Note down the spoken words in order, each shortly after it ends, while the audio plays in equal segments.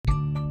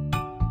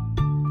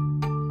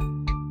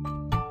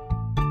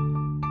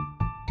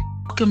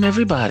Welcome,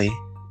 everybody,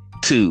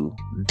 to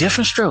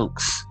Different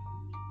Strokes.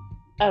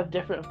 Of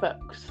different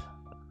folks.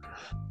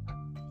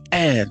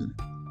 And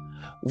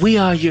we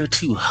are your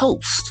two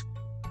hosts.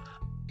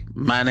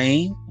 My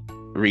name,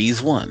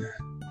 Reese One.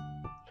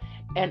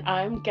 And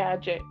I'm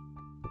Gadget.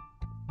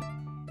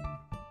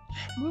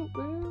 Woo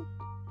woo.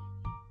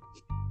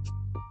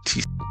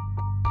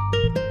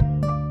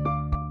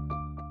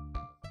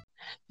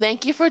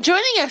 Thank you for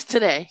joining us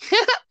today.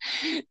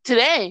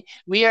 Today,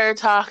 we are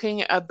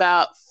talking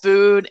about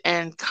food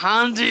and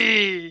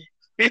candy.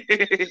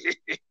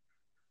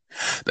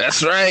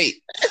 That's right.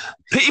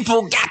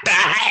 People got to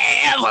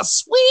have a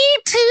sweet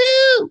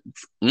tooth.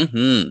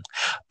 Mm-hmm.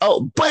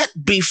 Oh, but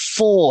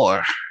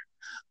before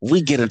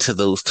we get into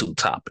those two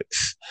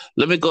topics,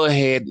 let me go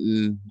ahead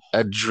and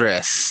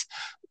address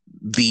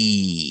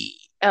the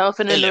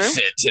Elephant in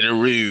the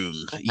room.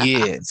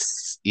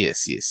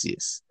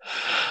 Yes.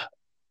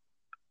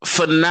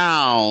 For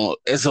now,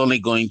 it's only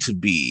going to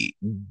be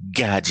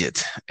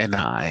Gadget and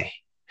I,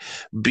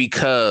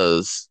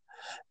 because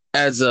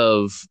as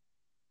of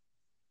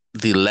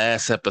the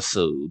last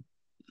episode,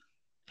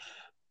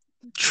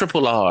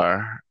 Triple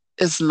R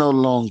is no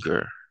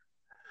longer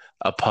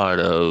a part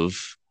of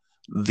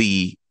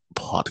the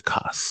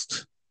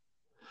podcast.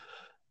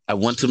 I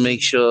want to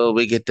make sure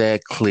we get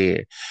that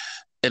clear.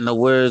 In the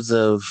words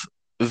of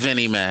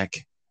Vinnie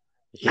Mac,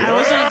 I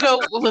was gonna go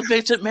with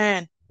Vince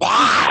McMahon.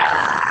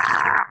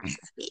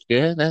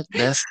 Yeah,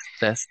 that's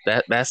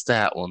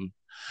that one.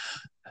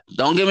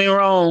 Don't get me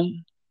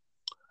wrong.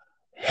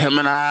 Him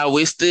and I,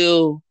 we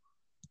still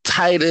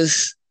tight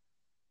as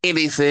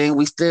anything.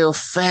 We still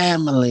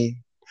family.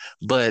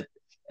 But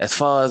as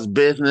far as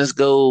business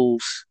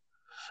goes,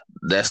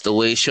 that's the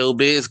way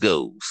showbiz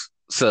goes.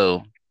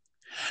 So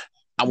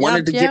I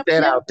wanted to get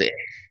that out there.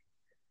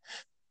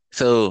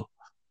 So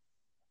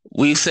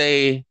we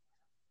say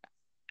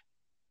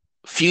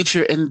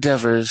future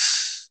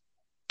endeavors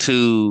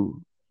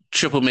to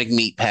Triple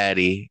McMeat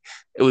Patty.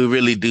 We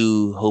really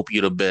do hope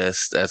you the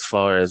best as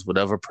far as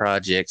whatever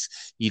projects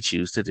you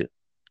choose to do.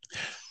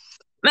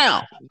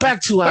 Now,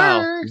 back to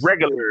our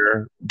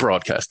regular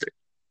broadcasting.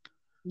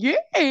 Yeah.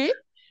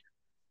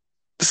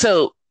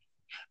 So,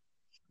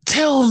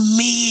 tell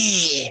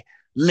me,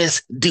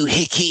 Miss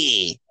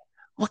Doohickey,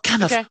 what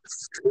kind of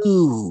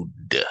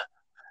food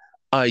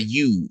are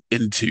you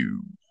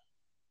into?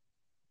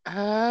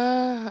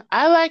 I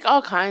like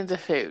all kinds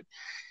of food.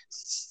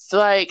 So,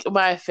 like,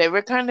 my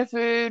favorite kind of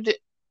food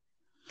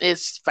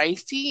is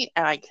spicy.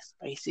 I like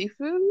spicy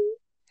food.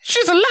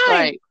 She's alive.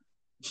 Like,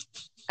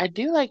 I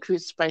do like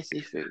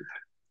spicy food.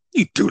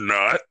 You do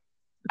not.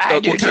 I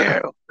do.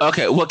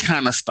 Okay, what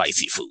kind of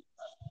spicy food?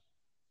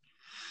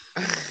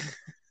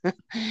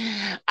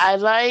 I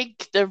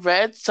like the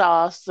red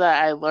sauce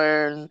that I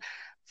learned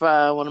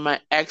from one of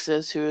my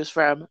exes who is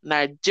from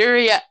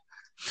Nigeria.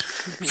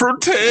 From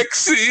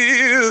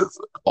Texas.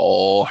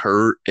 All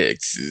her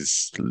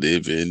exes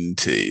live in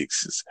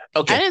Texas.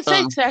 Okay. I didn't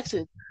say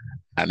Texas.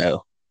 I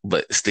know,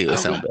 but still it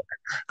sounds better.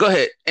 Go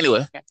ahead. Anyway.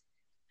 Okay.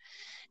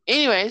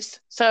 Anyways,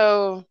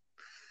 so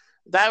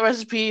that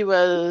recipe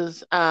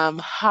was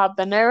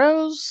habaneros,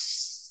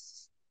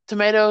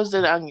 tomatoes,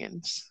 and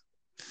onions.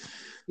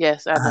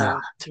 Yes, I know.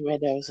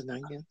 Tomatoes and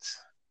onions.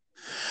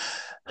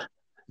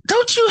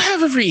 Don't you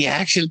have a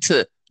reaction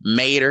to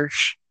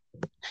maters?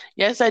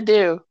 Yes, I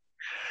do.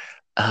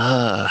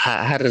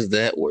 How does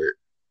that work?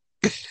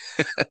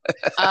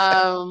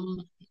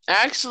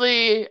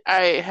 Actually,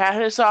 I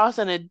had a sauce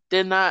and it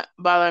did not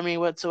bother me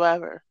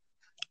whatsoever.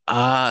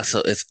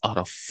 So it's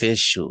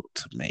artificial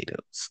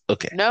tomatoes.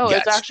 Okay. No,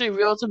 it's actually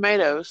real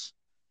tomatoes.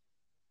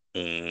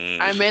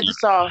 I made the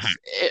sauce.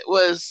 It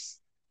was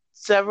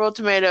several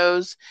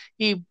tomatoes.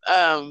 He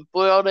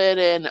boiled it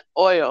in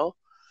oil.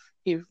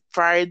 He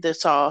fried the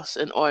sauce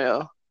in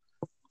oil.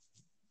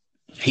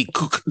 He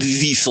cooked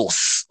the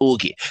sauce.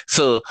 Okay.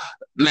 So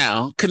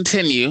now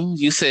continue.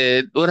 You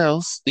said what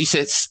else? You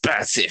said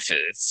spicy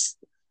foods.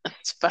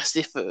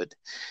 Spicy food.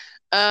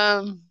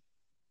 I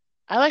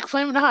like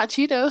Flamin' Hot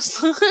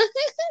Cheetos.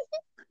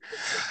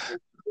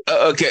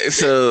 Okay,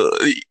 so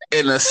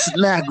in a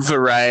snack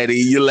variety,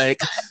 you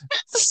like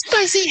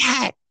spicy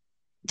hot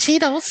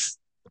Cheetos.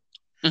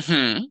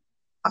 Mm-hmm.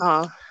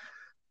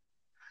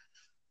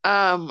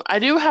 I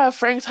do have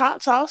Frank's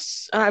hot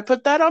sauce, and I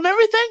put that on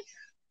everything.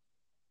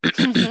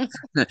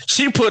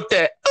 She put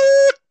that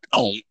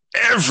on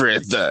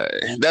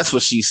everything. That's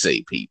what she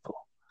say, people.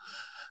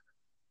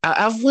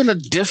 I've won a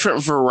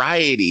different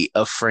variety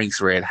of Frank's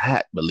Red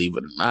Hot, believe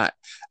it or not.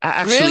 I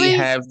actually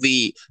have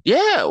believe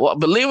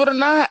it or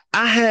not,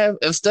 I have,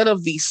 instead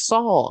of the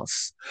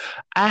sauce,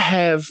 I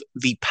have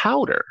the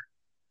powder.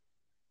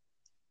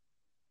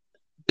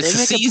 It's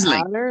a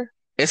seasoning.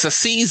 It's a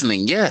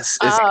seasoning, yes.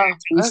 Okay.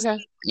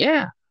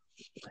 Yeah.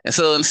 And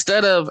so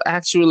instead of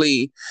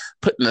actually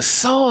putting the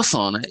sauce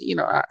on it,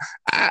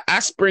 I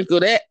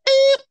sprinkle that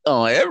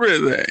on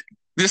everything.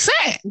 Just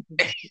saying.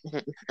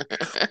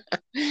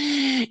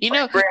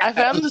 I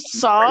found the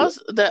sauce,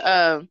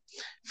 the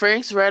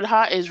Frank's Red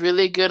Hot is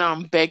really good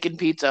on bacon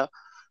pizza.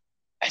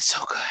 It's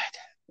so good.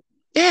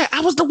 Yeah,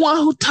 I was the one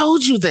who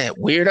told you that,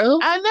 weirdo.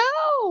 I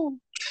know.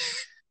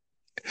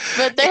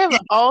 But they have an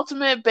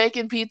ultimate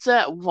bacon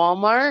pizza at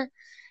Walmart,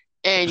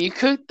 and you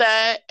cook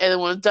that, and then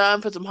when it's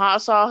done, put some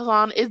hot sauce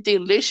on. It's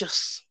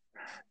delicious.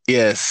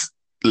 Yes,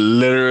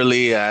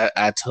 literally,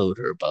 I told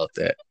her about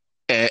that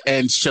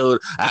and showed,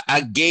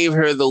 I gave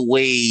her the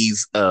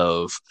ways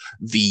of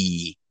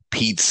the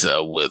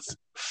pizza with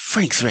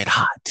Frank's Red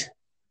Hot.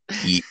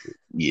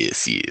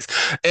 Yes, yes.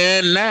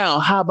 And now,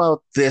 how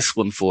about this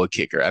one for a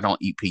kicker? I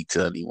don't eat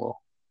pizza anymore.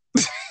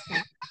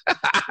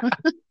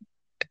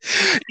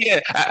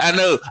 Yeah, I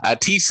know. I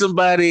teach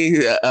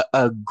somebody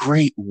a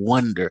great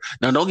wonder.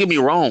 Now, don't get me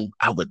wrong.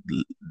 I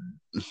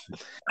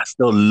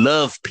still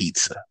love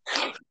pizza.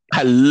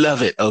 I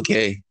love it.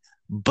 Okay.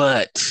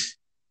 But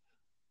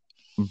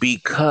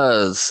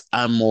because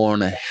I'm more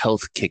on a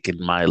health kick in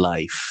my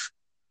life,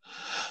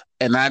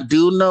 and I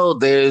do know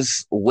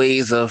there's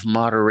ways of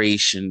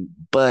moderation,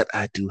 but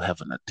I do have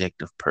an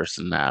addictive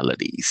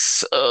personality.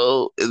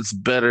 So it's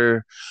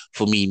better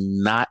for me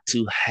not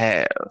to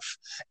have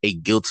a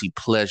guilty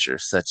pleasure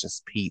such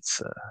as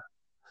pizza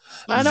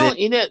I than don't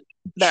eat it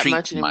that treat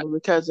much my. anymore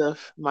because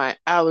of my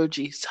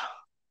allergies.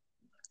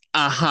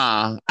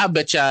 Uh-huh. I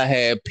bet y'all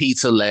had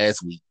pizza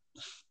last week.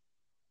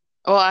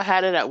 Well, I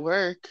had it at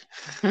work.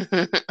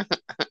 My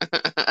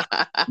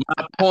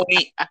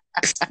point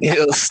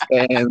still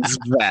stands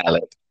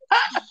valid.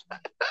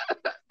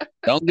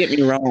 Don't get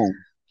me wrong.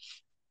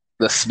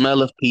 The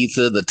smell of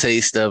pizza, the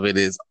taste of it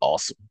is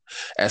awesome,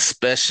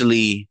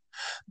 especially,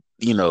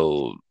 you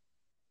know,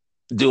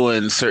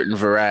 doing certain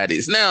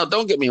varieties. Now,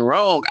 don't get me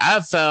wrong, I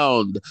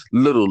found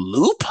little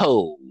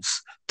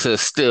loopholes to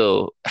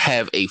still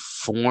have a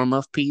form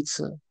of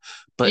pizza,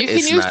 but You can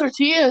it's use not.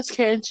 tortillas,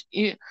 can't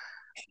you?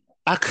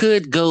 I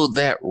could go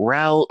that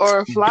route,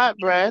 Or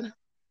flatbread.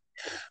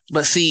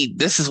 but see,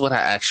 this is what I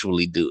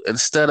actually do.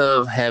 Instead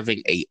of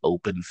having a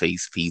open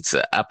face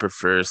pizza, I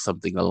prefer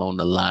something along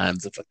the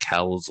lines of a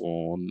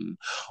calzone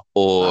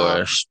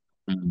or Um,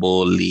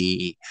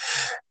 stromboli,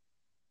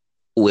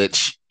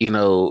 which,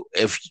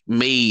 if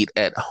made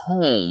at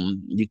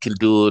home, you can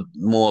do it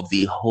more of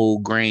the whole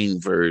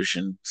grain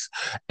versions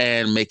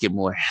and make it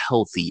more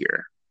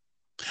healthier.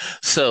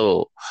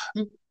 So,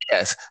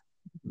 yes,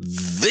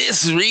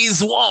 this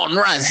Rizwan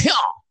right here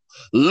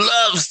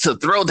loves to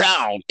throw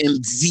down in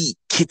the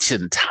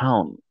kitchen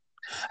town.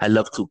 I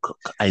love to cook.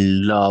 I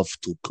love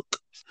to cook.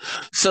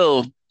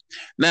 So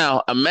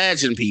now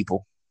imagine,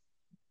 people,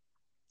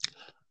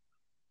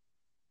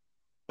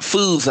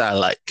 foods I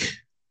like.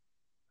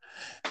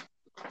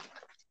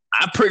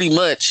 I pretty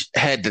much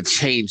had to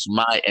change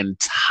my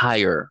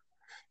entire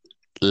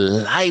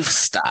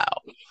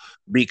lifestyle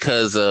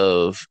because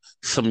of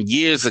some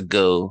years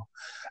ago.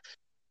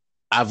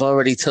 I've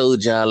already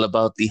told y'all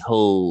about the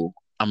whole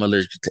I'm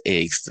allergic to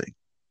eggs thing,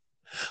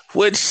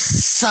 which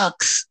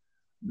sucks.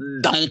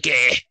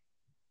 Donkey.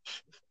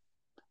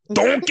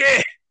 Donkey.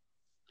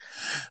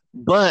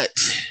 But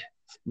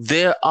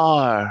there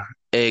are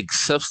egg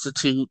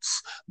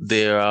substitutes,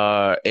 there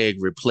are egg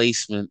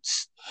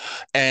replacements,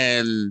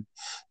 and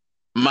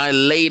my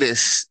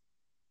latest,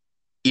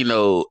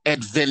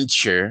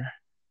 adventation,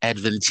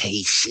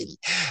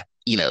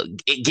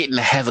 getting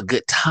to have a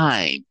good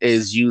time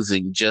is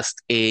using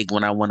just egg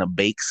when I want to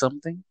bake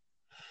something.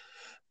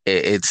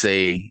 It's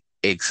a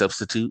egg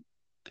substitute.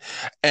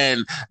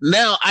 And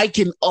now I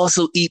can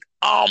also eat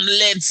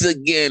omelets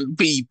again,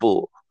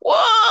 people.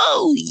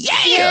 Whoa,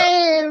 yeah.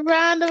 Yay!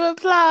 Round of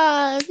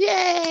applause!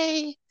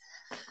 Yay!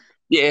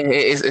 Yeah,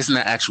 it's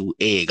not actual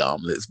egg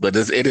omelets, but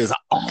it is an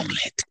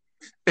omelet.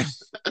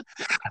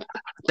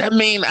 That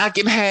means I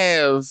can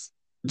have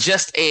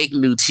just egg,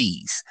 new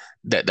cheese.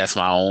 That's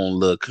my own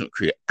little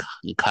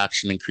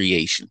concoction and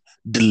creation.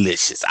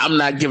 Delicious. I'm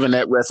not giving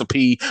that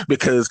recipe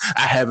because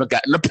I haven't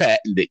gotten a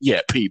patent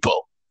yet,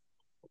 people.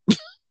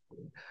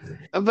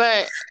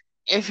 But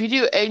if you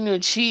do egg new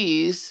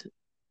cheese,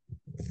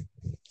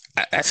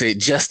 I said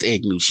just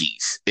egg, new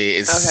cheese.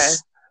 okay.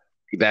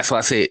 That's why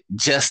I said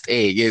just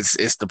egg.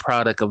 It's the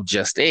product of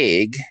just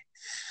egg,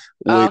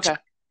 Oh, which okay.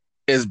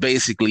 is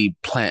basically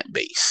plant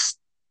based.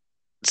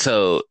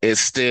 So it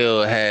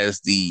still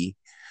has the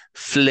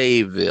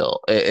flavor.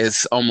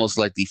 It's almost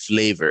like the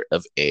flavor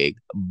of egg,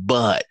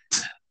 but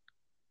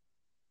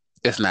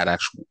it's not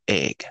actual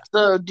egg.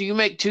 So do you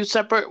make two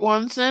separate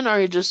ones then, or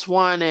you just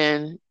one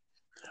and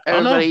Oh no,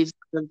 everybody eats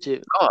them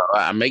too? oh,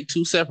 I make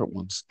two separate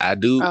ones. I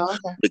do Oh,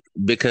 okay.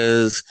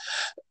 because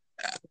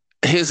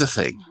here's the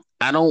thing.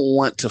 I don't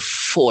want to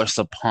force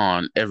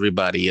upon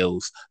everybody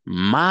else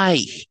my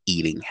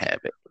eating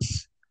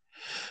habits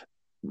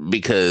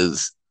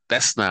because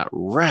that's not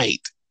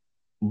right.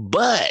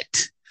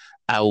 But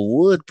I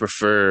would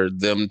prefer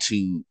them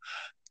to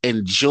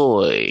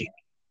enjoy,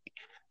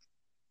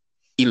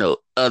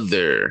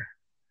 other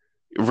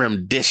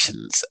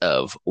renditions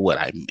of what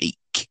I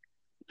make.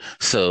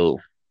 So,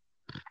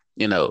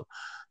 you know,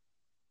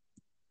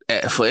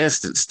 for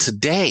instance,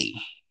 today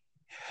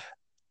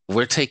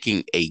we're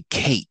taking a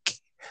cake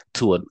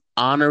to an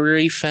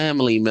honorary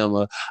family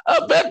member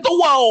up at the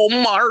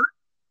Walmart.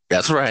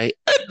 That's right.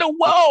 At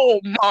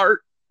the Walmart.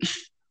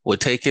 We're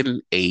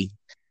taking a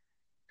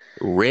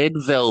red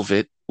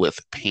velvet with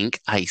pink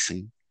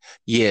icing.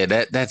 Yeah,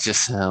 that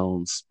just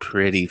sounds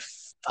pretty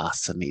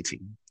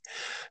fascinating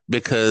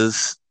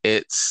because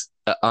it's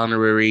an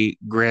honorary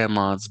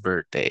grandma's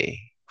birthday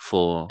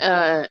for.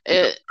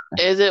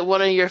 Is it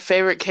one of your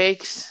favorite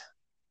cakes?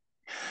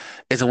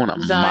 Is it one of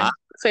my Design?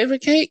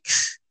 favorite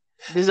cakes?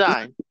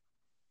 Design.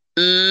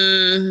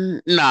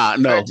 Nah, Or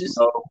no, just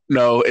no,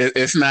 no.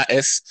 It's not.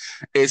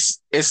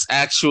 It's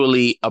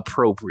actually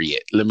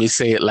appropriate. Let me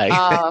say it like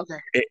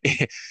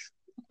okay.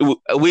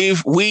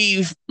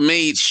 we've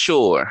made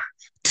sure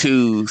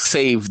to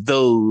save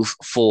those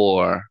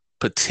for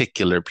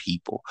particular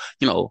people.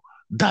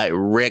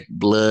 Direct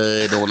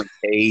blood on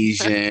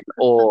occasion,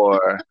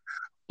 or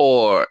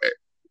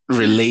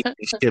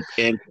relationship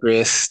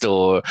interest,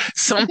 or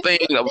something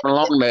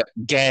along that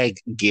gag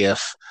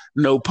gif.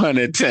 No pun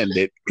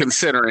intended.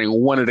 Considering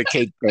one of the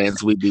cake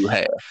pans we do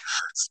have,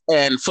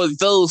 and for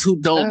those who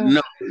don't Uh,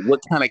 know what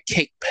kind of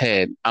cake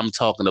pan I'm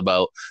talking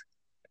about,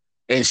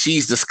 and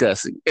she's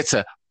discussing, it's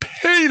a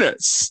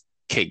penis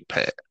cake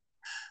pan.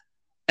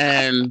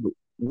 And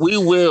we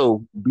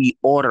will be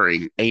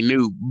ordering a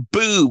new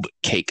boob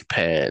cake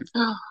pan.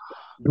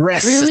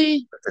 Breast.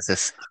 really?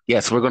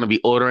 Yes, we're going to be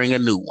ordering a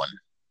new one.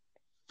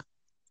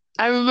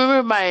 I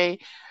remember my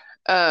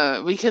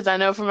because I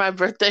know for my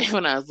birthday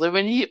when I was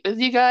living with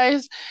you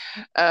guys,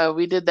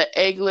 we did the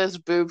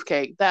eggless boob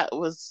cake. That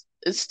was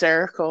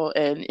hysterical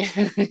and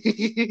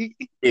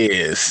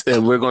Yes,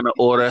 and we're going to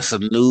order us a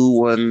new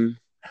one.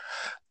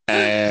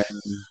 And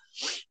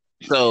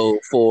so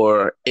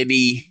for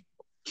any,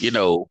 you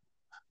know,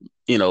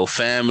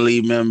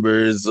 family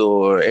members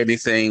or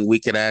anything, we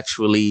could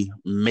actually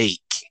make,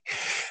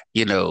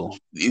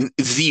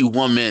 the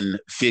woman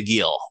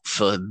figure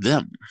for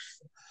them.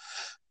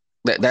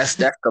 That's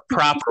the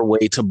proper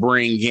way to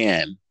bring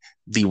in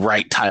the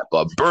right type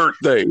of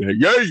birthday.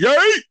 Yay,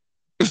 yay!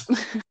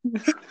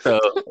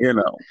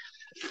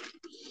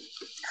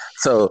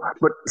 So,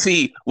 but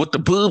see, with the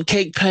boob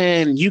cake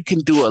pan, you can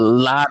do a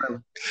lot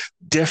of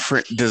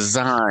different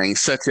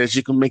designs, such as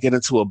you can make it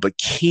into a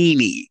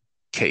bikini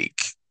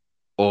cake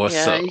or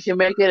yeah, so. you can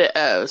make it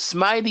a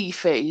smiley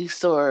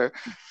face or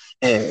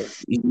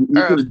You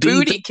a can do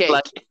booty things cake.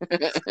 like,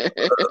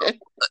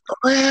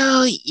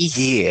 well,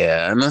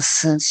 yeah, in a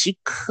sense you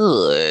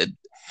could,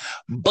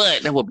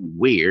 but that would be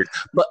weird.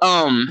 But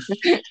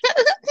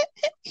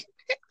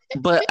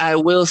I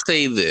will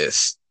say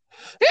this: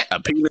 a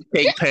penis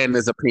cake pan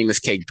is a penis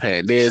cake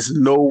pan. There's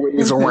no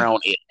ways around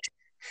it.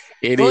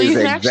 It Well, is you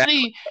can exactly.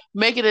 actually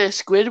make it a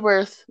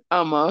Squidward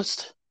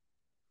almost.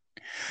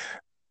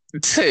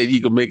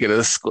 You can make it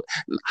a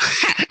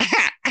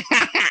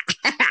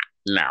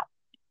no.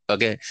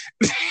 Okay.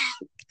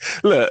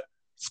 Look,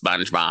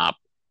 SpongeBob.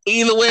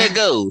 Either way it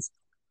goes,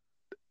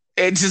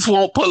 it just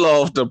won't pull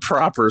off the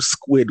proper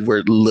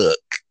Squidward look.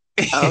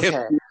 Okay.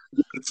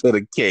 For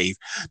the case,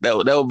 that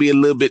would be a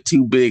little bit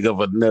too big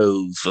of a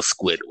nose for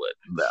Squidward.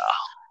 No.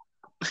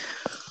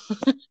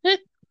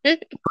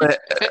 but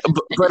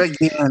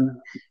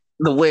again,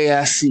 the way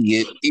I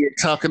see it, you're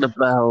talking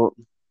about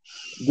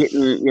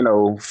getting,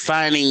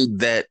 finding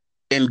that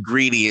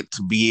ingredient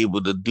to be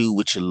able to do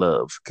what you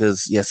love.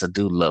 Because yes, I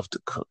do love to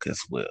cook as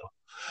well.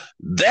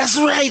 That's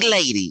right,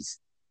 ladies.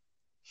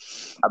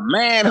 A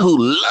man who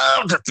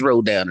loved to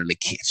throw down in the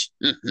kitchen.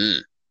 Mm-hmm.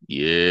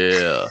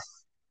 Yeah.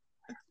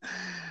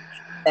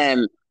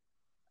 And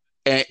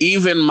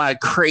even my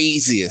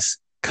craziest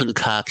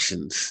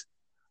concoctions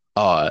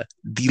are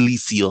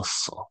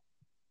delicioso.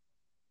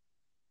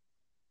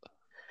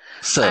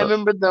 So I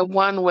remember the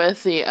one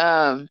with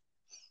the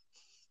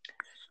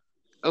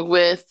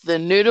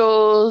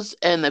noodles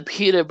and the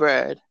pita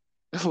bread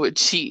with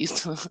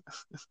cheese.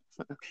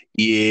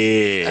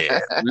 yeah.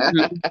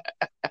 Mm-hmm.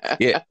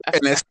 Yeah.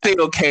 And it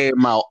still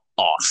came out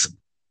awesome.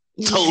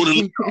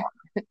 Totally awesome.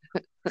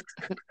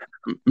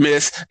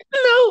 Miss, no,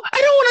 I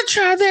don't want to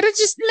try that. It's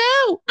just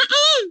no.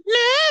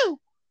 No.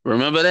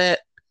 Remember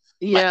that?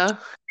 Yeah. Like,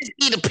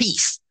 eat a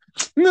piece.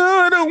 No,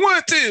 I don't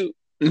want to.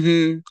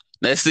 Mm-hmm.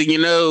 Next thing you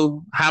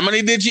know, how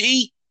many did you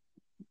eat?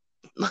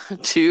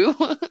 2,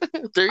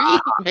 3,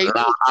 maybe.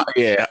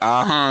 Yeah.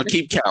 Uh-huh.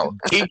 Keep counting.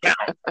 Keep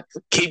counting.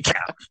 Keep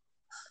counting.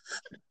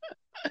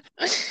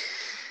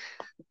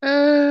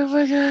 Oh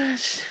my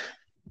gosh.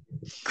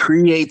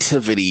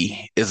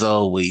 Creativity is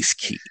always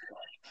key.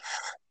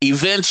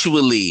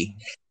 Eventually,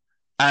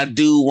 I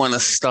do want to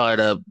start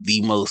up the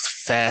most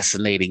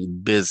fascinating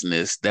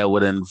business that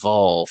would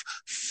involve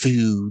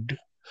food,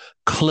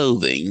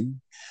 clothing,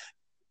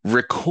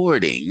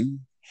 recording,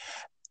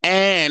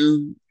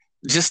 and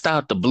just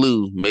out the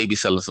blue, maybe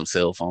selling some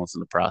cell phones in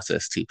the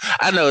process too.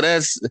 I know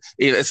it's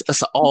an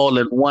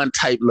all-in-one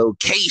type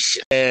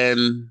location,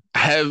 and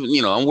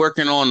I'm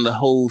working on the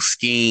whole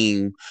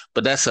scheme,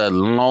 but that's a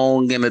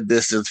long and a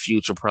distance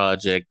future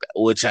project,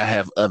 which I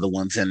have other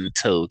ones in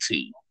tow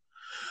too.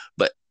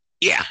 But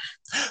yeah,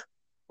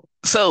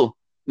 so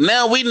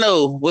now we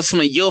know what some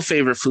of your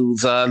favorite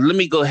foods are. Let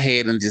me go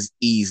ahead and just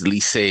easily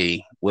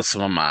say what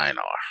some of mine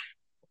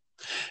are.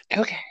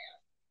 Okay.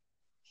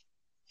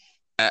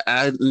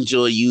 I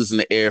enjoy using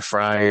the air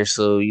fryer,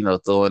 so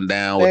throwing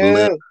down with a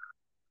little. Boo.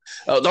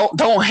 Oh,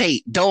 don't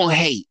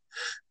hate.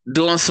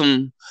 Doing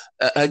some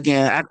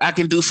again. I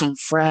can do some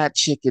fried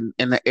chicken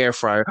in the air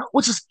fryer,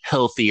 which is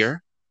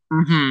healthier.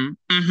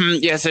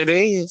 Yes, it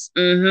is.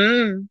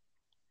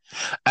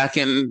 I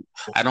can.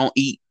 I don't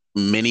eat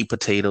many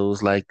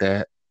potatoes like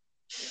that.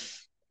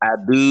 I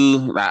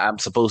do. I'm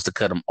supposed to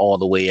cut them all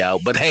the way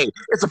out, but hey,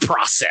 it's a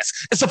process.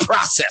 It's a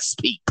process,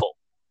 people.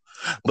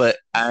 But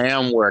I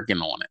am working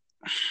on it.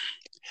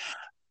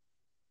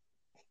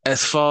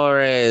 As far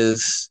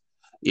as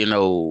you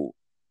know,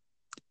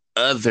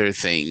 other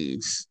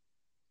things,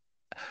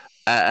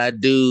 I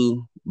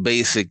do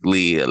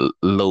basically a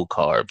low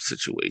carb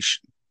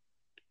situation.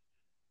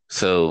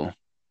 So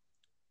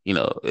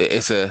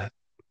it's a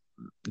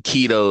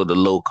keto, the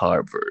low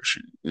carb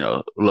version.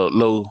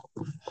 Low.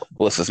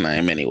 What's his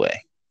name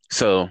anyway?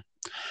 So,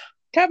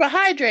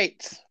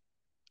 Carbohydrates.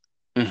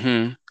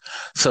 hmm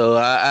so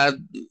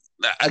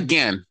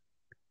again,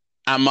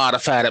 I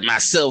modified it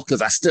myself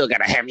because I still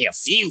gotta have me a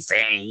few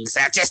things.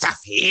 Just a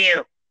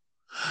few.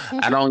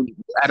 I don't.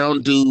 I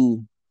don't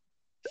do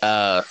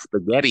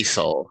spaghetti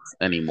sauce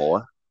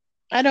anymore.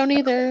 I don't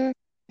either.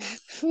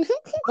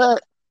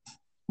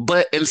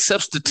 But in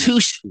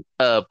substitution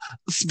of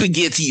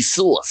spaghetti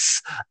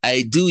sauce,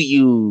 I do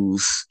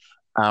use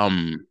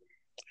I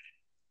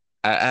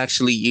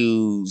actually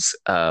use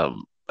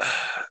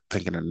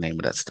thinking of the name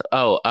of that stuff.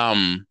 Oh,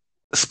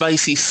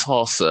 spicy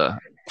salsa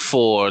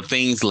for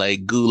things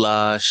like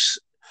goulash,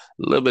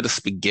 a little bit of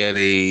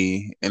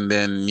spaghetti, and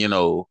then,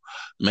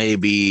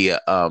 maybe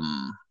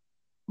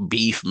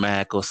beef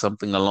mac or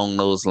something along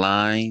those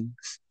lines.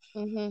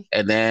 Hmm.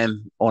 And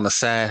then on the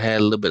side had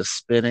a little bit of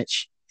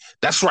spinach.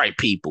 That's right,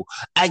 people.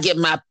 I get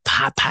my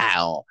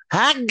pow.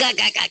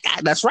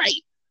 That's right.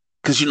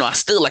 Because I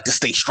still like to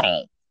stay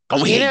strong. Don't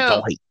You hate, know,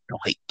 don't hate,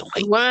 don't hate, don't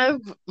hate. one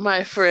of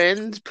my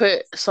friends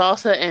put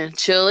salsa and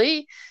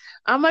chili.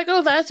 I'm like,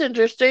 oh, that's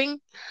interesting.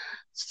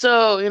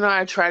 So,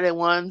 I tried it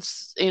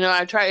once.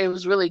 It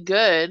was really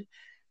good.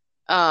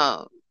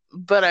 Um,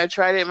 but I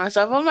tried it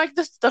myself. I'm like,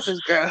 this stuff is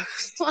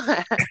gross.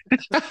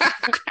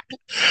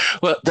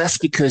 Well, that's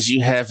because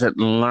you haven't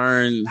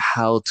learned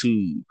how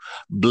to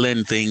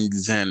blend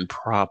things in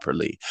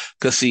properly.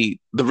 Because, see,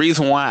 the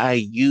reason why I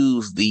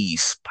use the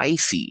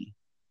spicy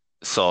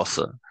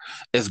salsa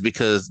is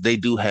because they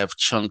do have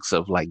chunks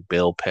of like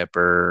bell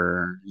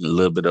pepper, a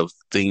little bit of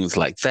things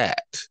like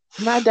that.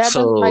 My dad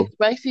doesn't like So,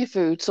 spicy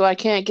food, so I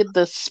can't get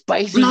the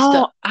spicy stuff.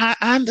 no, I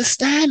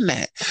understand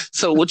that.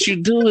 So, what you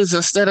do is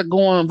instead of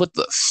going with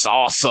the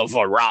salsa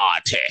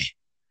variety,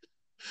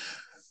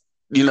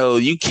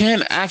 you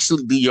can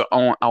actually do your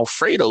own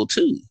Alfredo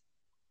too.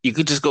 You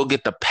could just go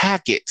get the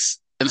packets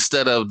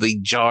instead of the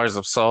jars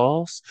of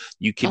sauce.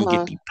 You can get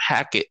Uh-huh. the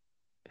packet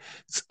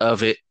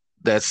of it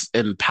that's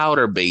in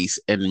powder base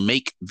and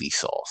make the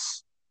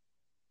sauce.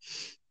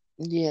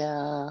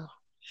 Yeah.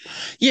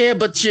 Yeah,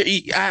 but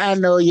I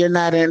know you're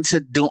not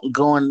into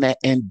going that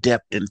in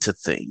depth into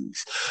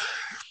things.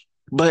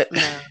 But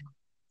No,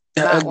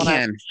 not when I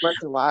again, work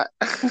a lot.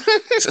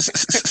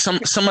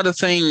 some of the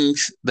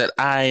things that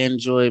I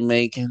enjoy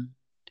making,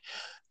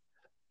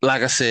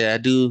 like I said, I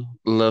do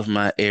love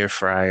my air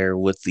fryer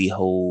with the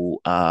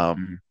whole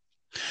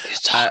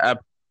I,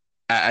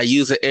 I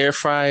use an air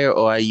fryer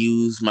or I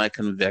use my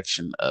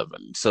convection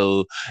oven.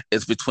 So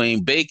it's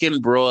between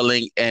baking,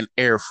 broiling, and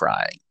air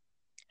frying.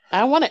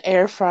 I want an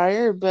air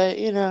fryer, but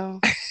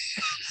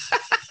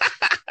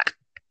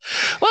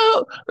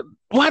Well,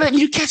 why didn't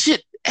you catch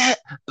it at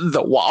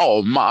the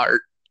Walmart?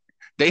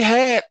 They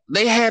had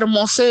them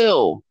on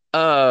sale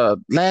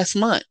last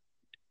month.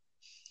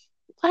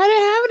 I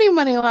didn't have any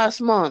money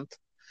last month.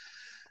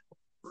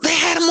 They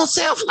had them on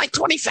sale for like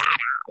 $25.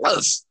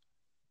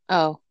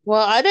 Oh,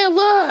 well, I didn't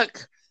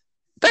look.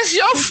 That's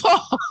your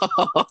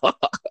fault.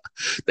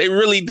 They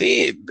really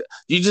did.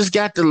 You just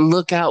got to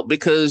look out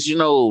because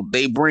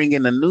they bring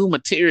in the new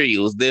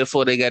materials.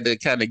 Therefore, they got to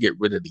kind of get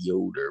rid of the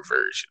older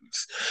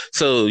versions.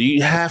 So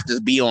you have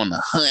to be on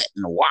the hunt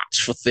and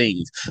watch for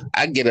things.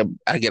 I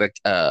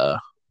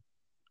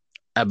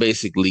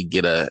basically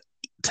get a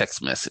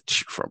text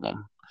message from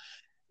them.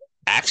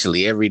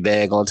 Actually, every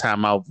daggone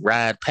time I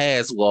ride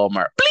past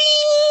Walmart,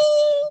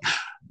 bling,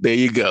 there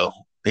you go.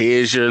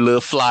 Here's your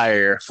little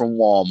flyer from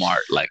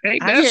Walmart. Like, hey,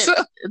 I get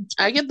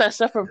I get that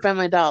stuff from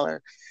Family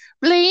Dollar.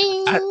 I,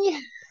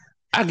 Bling.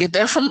 I get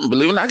that from,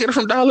 believe it or not, I get it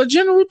from Dollar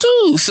General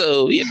too.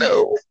 So,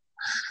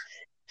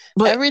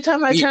 but Every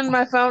time I yeah, turn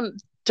my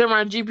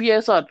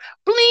GPS on,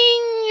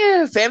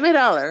 bling, Family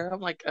Dollar. I'm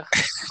like, ugh.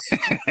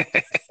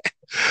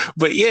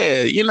 but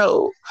yeah,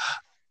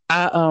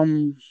 I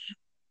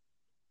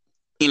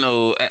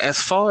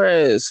as far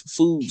as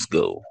foods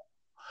go,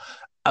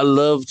 I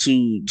love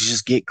to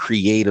just get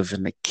creative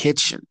in the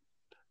kitchen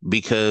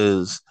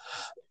because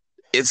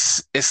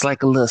it's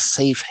like a little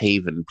safe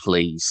haven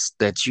place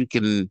that you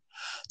can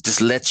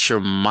just let your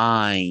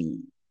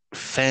mind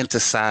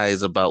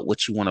fantasize about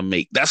what you want to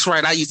make. That's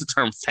right. I use the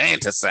term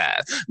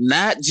fantasize,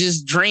 not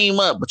just dream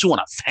up, but you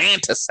want to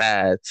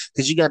fantasize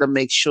because you got to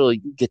make sure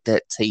you get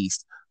that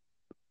taste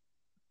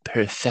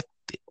perfected.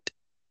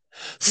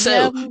 Yeah,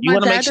 So you my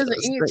want to make dad sure doesn't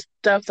it's eat great.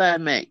 stuff that I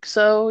make.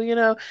 So,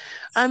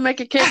 I make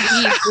a kid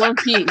eat one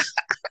piece.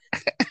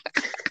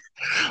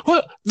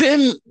 Well,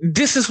 then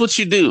this is what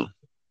you do.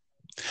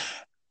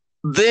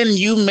 Then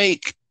you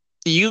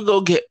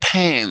go get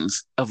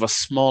pans of a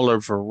smaller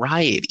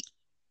variety.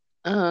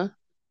 Uh-huh.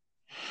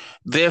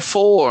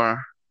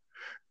 Therefore,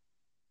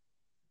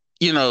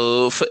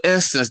 for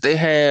instance, they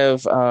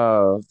have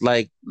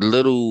like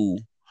little,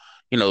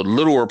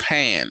 littler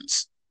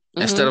pans.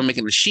 Instead Mm-hmm. of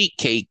making a sheet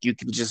cake, you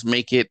can just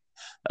make it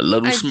a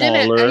little I didn't.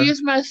 I smaller.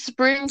 used my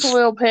spring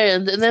foil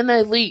pans, and then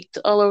I leaked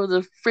all over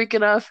the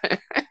freaking oven.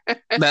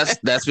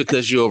 That's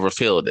because you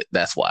overfilled it.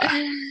 That's why.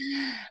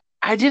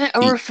 I didn't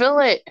You- overfill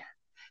it.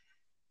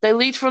 They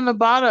leaked from the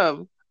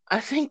bottom. I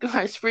think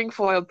my spring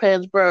foil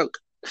pans broke.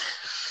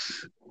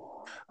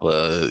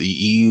 Well,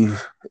 you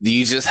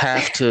just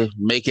have to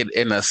make it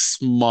in a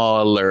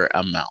smaller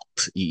amount.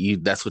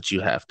 That's what you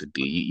have to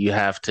do. You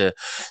have to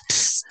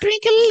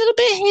drink a little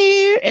bit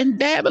here and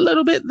dab a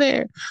little bit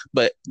there,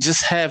 but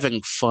just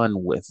having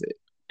fun with it.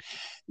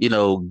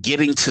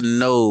 Getting to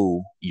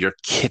know your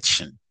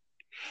kitchen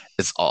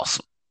is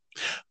awesome.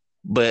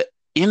 But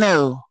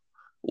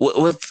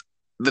with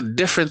the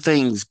different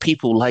things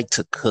people like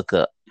to cook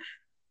up,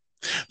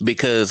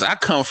 because I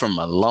come from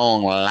a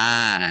long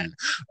line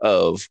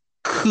of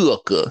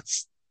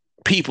cookers,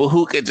 people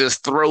who could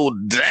just throw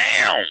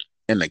down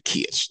in the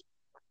kitchen.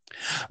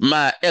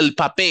 My El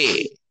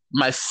Pape,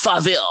 my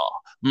father,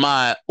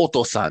 my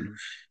Otosan,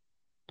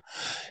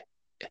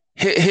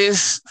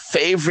 his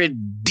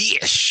favorite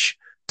dish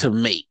to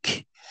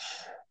make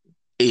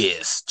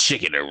is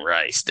chicken and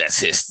rice. That's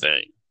his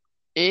thing.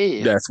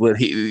 Ew. That's what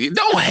he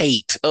don't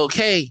hate,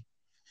 okay?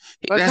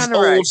 What That's kind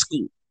of old rice?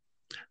 school.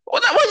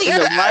 Well, now what you Is it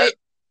gotta white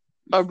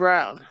or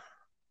brown?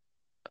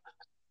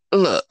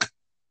 look.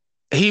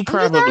 He I'm just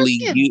probably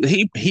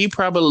asking. he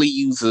probably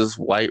uses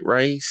white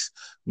rice,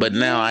 but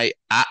now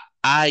Mhm.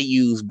 I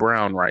use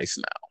brown rice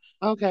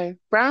now. Okay.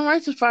 Brown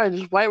rice is fine.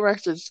 Just white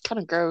rice is kind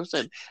of gross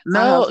and not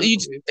No, healthy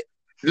for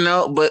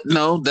you.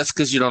 no, that's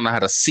because you don't know how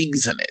to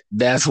season it.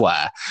 That's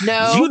why. You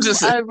No,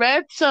 just I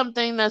read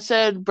something that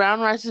said brown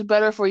rice is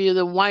better for you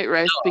than white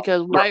rice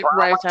because white brown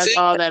rice rice has is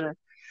all that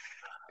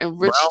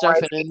enriched brown stuff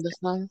in rice. it. That's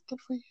not good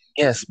for you.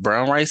 Yes,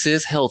 brown rice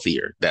is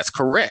healthier. That's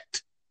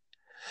correct.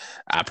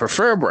 I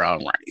prefer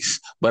brown rice,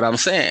 but I'm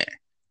saying,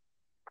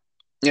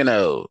 you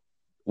know,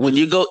 when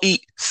you go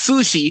eat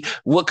sushi,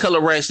 what color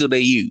rice do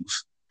they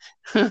use?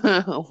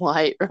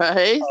 White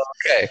rice?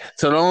 Okay,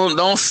 so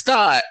don't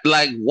start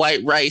like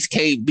white rice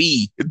can't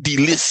be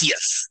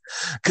delicious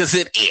because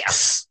it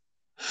is.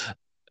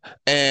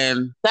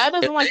 And Dad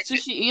if doesn't like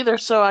sushi either,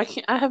 so I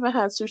haven't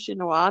had sushi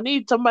in a while. I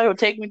need somebody who will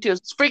take me to a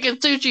freaking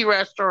sushi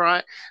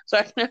restaurant so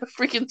I can have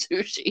freaking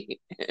sushi.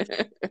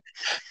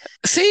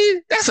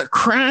 see, that's a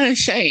crying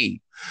shame.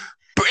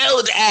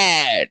 Bro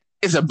dad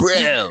is a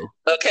bro.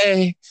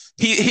 Okay,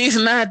 he's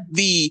not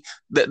the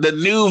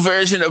new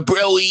version of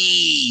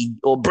Broy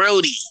or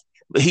Brody.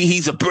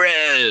 He's a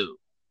bro.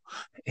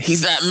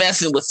 He's not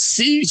messing with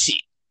sushi.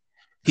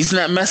 He's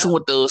not messing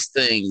with those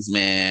things,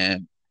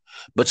 man.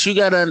 But you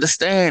gotta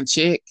understand,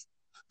 chick.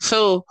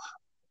 So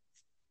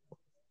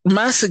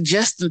my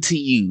suggestion to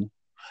you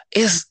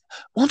is,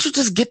 why don't you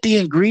just get the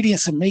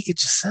ingredients and make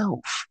it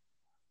yourself?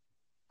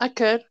 I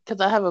could,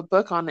 because I have a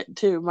book on it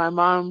too.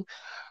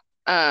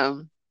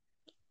 Um,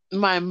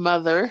 my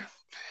mother,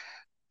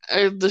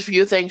 the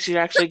few things she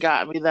actually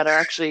got me that are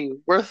actually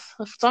worth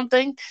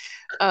something,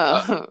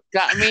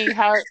 got me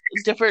how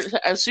different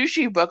a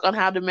sushi book on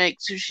how to make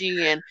sushi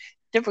and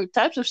different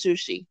types of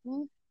sushi.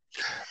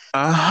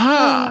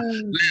 Uh-huh.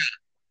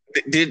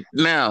 Did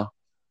now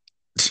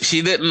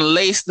she didn't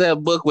lace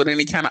that book with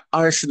any kind of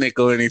arsenic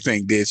or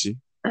anything, did she?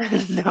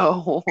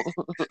 No.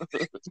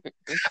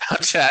 I'm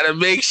trying to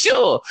make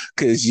sure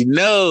because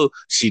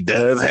she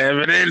does have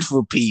it in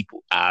for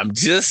people. I'm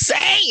just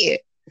saying.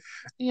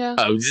 Yeah.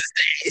 I'm just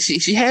saying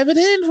she have it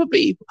in for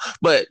people.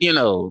 But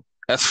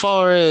as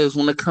far as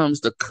when it comes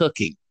to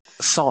cooking,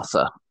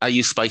 salsa, I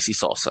use spicy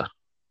salsa.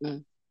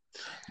 Mm.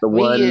 The We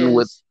one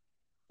with use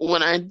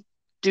when I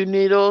do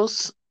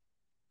noodles.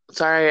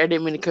 Sorry, I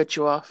didn't mean to cut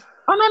you off.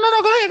 oh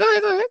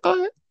no,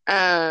 go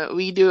ahead.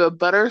 We do a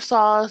butter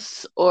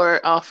sauce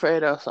or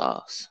Alfredo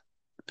sauce.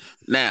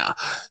 Now,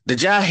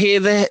 did y'all hear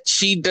that?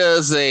 She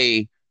does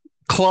a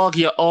clog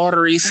your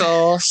artery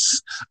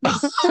sauce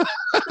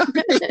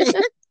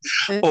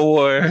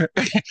or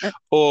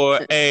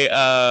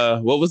a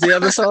what was the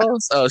other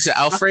sauce? Oh,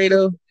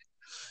 Alfredo.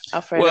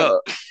 Alfredo.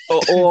 Well,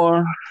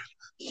 or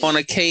on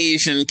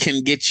occasion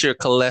can get your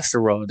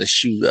cholesterol to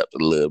shoot up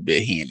a little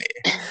bit here and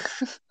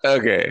there.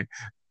 Okay.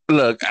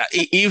 Look,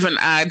 even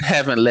I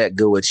haven't let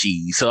go of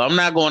cheese, so I'm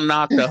not going to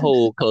knock the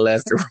whole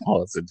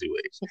cholesterol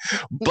situation.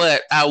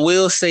 But I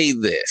will say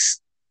this.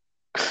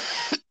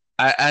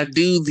 I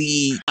do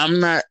I'm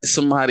not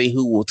somebody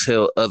who will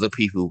tell other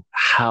people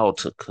how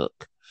to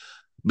cook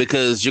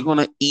because you're going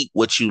to eat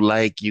what you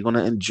like, you're going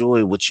to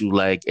enjoy what you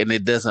like, and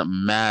it doesn't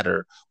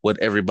matter what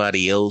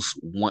everybody else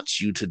wants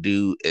you to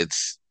do.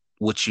 It's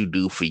what you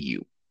do for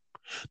you.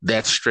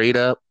 That's straight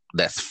up,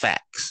 that's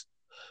facts.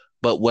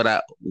 But what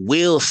I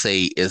will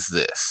say is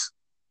this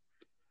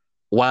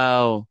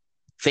while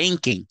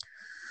thinking,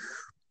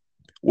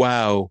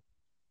 while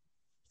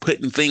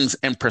putting things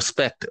in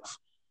perspective,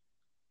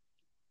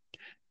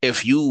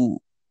 if you,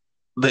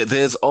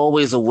 there's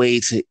always a way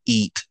to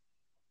eat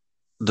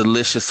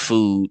delicious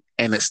food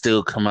and it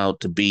still come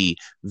out to be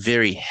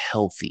very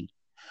healthy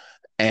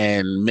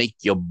and make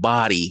your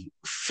body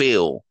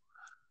feel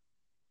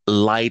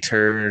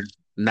lighter,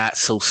 not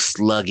so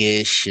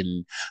sluggish,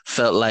 and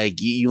felt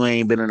like you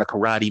ain't been in a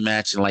karate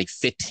match in like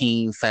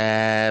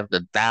 15-5,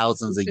 the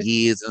thousands of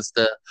years and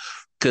stuff.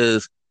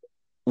 Because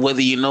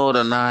whether you know it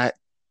or not,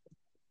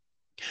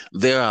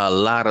 there are a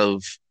lot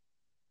of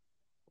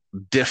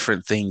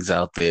different things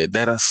out there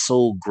that are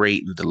so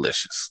great and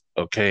delicious.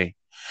 Okay.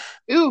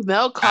 Ooh,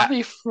 milk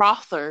coffee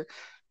frother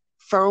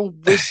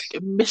from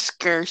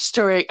Whisker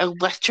Story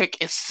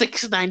Electric is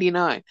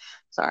 $6.99.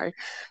 Sorry.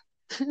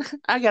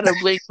 I got a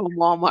blink from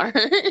Walmart.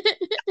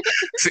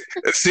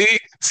 see,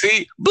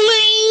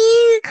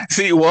 bling.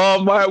 See,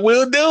 Walmart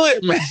will do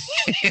it, man.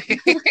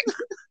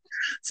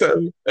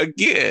 So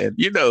again,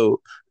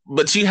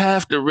 but you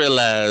have to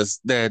realize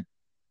that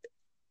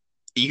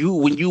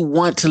when you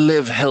want to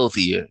live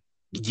healthier,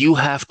 you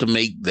have to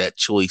make that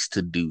choice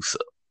to do so.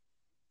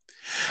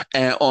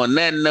 And on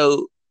that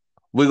note,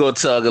 we're gonna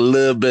talk a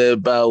little bit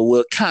about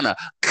what kind of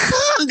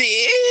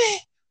candy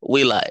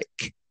we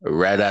like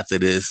right after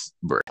this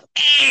break.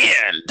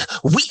 And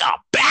we are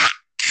back.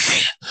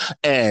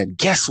 And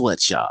guess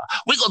what, y'all?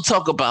 We're gonna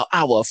talk about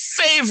our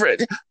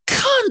favorite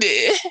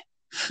candy,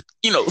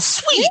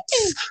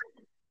 sweets,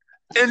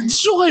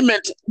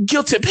 enjoyment,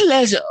 guilty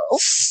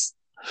pleasures.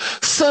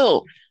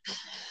 So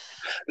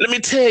let me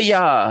tell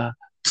y'all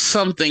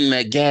something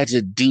that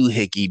Gadget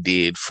Doohickey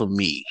did for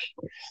me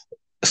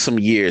some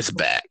years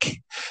back.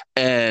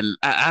 And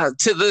I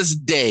to this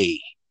day,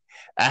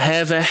 I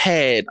haven't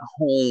had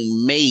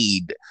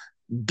homemade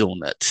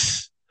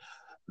donuts.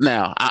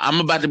 Now, I'm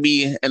about to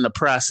be in the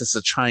process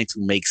of trying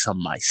to make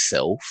some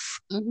myself.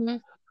 Mm-hmm.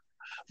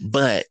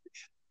 But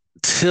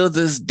till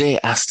this day,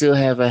 I still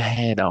haven't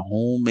had a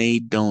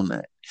homemade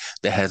donut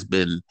that has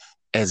been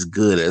as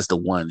good as the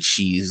one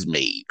she's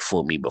made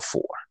for me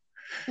before.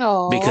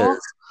 Aww. Because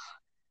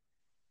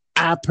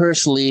I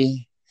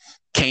personally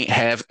can't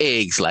have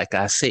eggs, like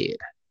I said.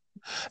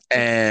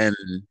 And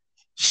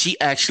she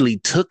actually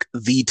took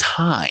the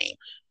time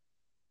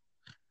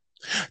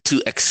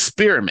to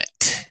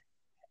experiment.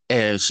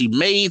 And she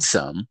made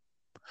some,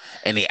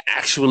 and they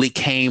actually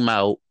came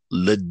out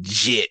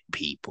legit,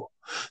 people.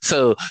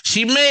 So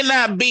she may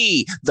not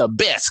be the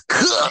best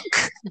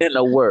cook in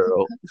the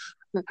world.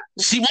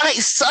 She might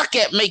suck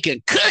at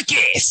making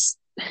cookies,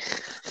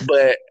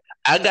 but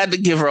I got to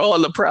give her all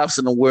the props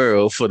in the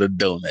world for the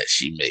donut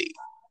she made.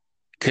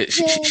 Cause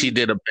she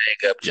did a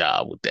bang up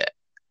job with that.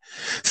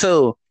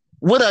 So,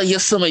 what are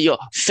some of your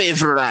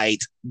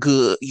favorite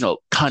good,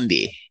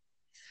 candy?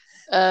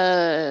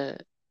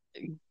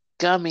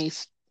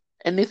 Gummies.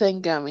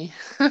 Anything gummy.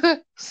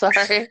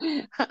 Sorry.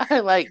 I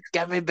like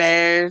gummy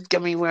bears,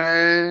 gummy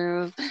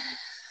worms.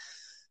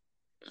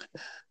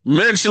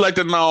 Man, she like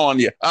to gnaw on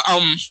you.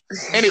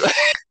 Anyway.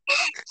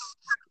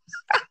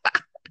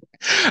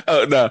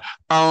 Oh no.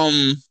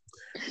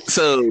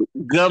 So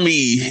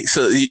gummy.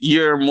 So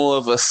you're more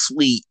of a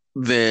sweet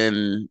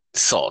than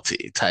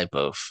salty type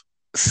of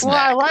snack. Well,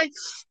 I like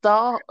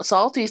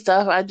salty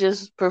stuff. I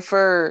just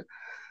prefer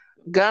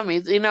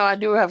gummies. I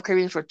do have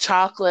cravings for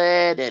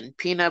chocolate and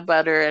peanut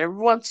butter every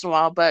once in a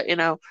while, but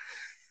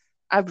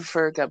I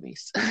prefer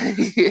gummies.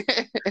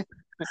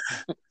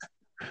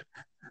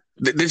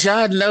 Did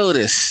y'all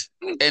notice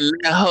in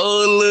that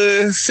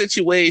whole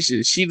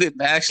situation, she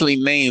didn't actually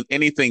name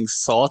anything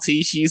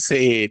salty? She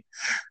said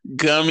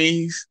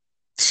gummies,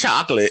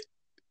 chocolate,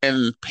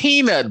 and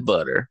peanut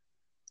butter,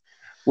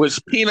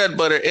 which peanut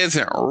butter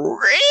isn't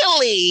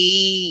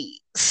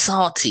really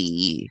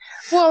salty.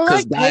 Well,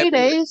 like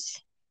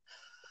paydays.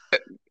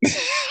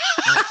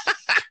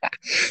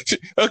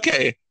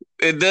 Okay,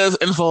 it does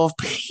involve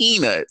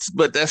peanuts,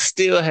 but that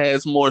still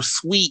has more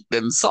sweet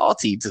than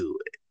salty to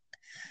it.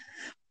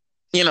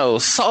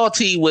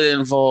 Salty would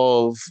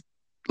involve,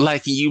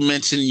 like you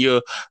mentioned,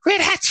 your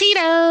Red Hot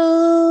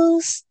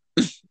Cheetos.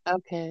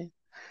 Okay.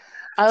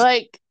 I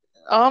like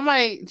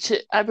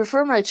I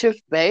prefer my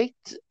chips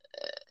baked,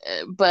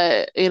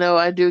 but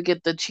I do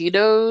get the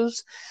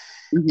Cheetos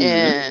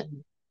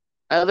and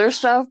other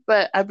stuff,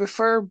 but I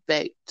prefer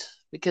baked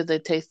because they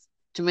taste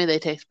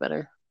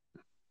better.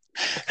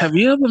 Have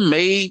you ever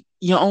made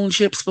your own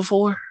chips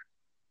before?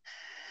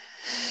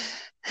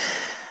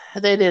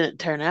 They didn't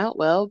turn out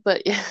well,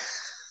 but yeah.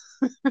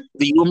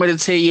 Do you want me to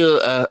tell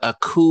you a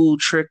cool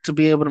trick to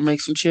be able to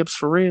make some chips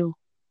for real?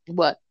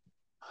 What?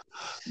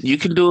 You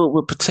can do it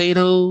with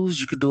potatoes.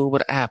 You can do it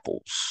with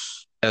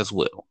apples as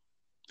well.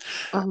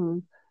 Uh-huh.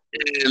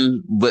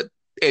 But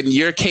in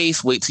your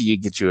case, wait till you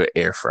get your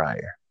air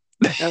fryer.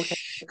 Okay.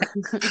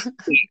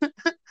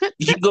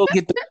 You go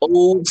get the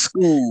old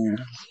school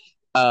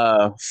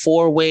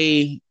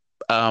four-way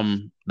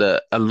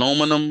the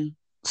aluminum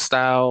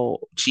style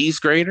cheese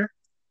grater.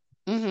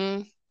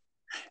 Mm-hmm.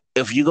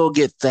 If you go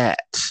get that,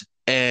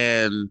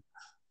 and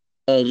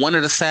on one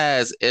of the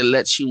sides it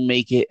lets you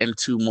make it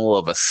into more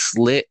of a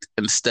slit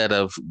instead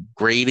of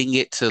grating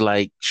it to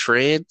like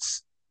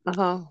shreds.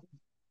 Uh-huh.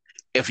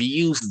 If you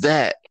use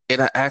that,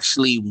 it'll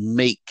actually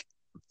make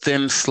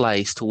thin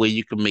slice to where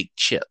you can make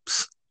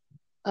chips.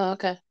 Oh,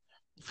 okay.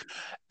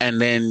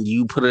 And then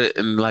you put it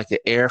in like an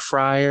air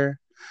fryer,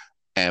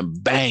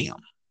 and bam,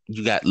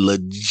 you got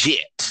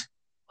legit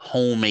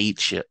homemade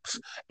chips.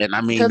 And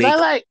I mean, Because I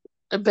like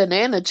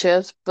banana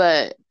chips,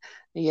 but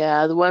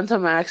yeah, the one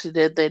time I actually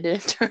did, they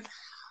didn't turn.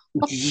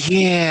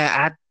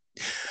 yeah,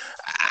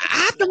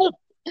 I don't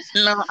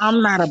know.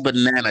 I'm not a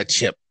banana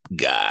chip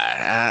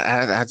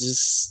guy. I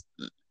just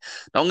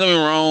don't get me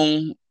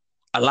wrong.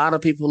 A lot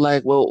of people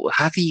like, well,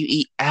 how can you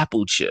eat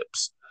apple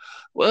chips?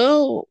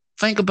 Well,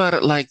 think about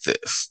it like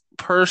this.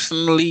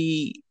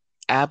 Personally,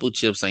 apple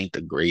chips ain't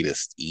the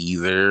greatest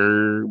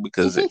either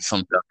because it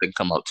sometimes they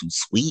come out too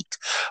sweet.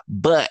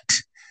 But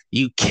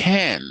you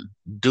can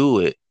do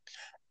it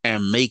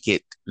and make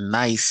it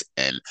nice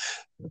and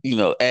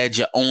add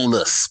your own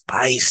little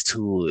spice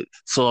to it.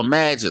 So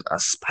imagine a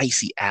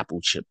spicy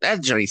apple chip.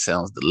 That journey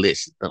sounds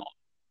delicious, don't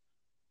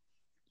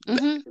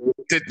it?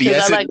 Because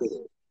Yes, it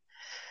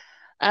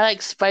I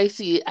like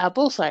spicy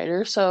apple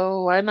cider,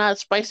 so why not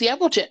spicy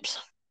apple chips?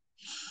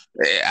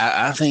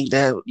 I think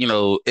that,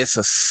 it's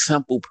a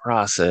simple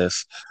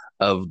process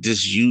of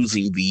just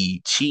using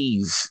the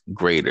cheese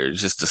grater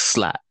just to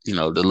slap, the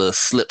little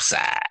slip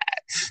side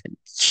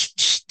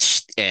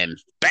and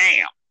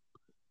bam,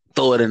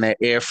 throw it in that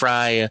air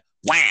fryer.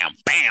 Wham,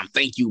 bam,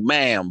 thank you,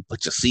 ma'am.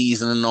 Put your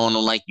seasoning on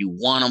them like you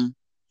want them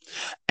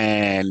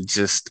and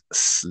just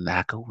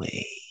snack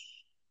away.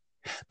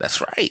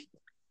 That's right.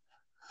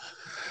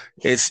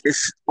 It's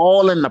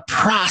all in the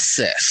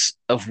process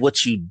of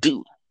what you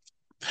do.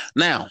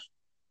 Now,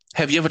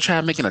 have you ever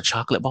tried making a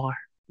chocolate bar?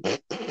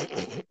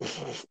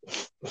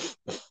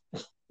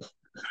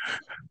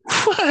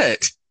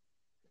 What?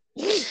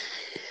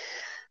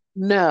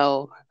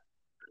 No,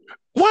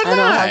 Why I don't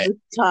have not? the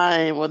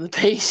time or the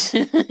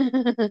patience.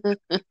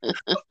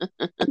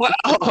 What?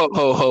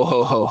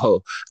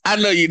 Ho. I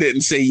know you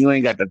didn't say you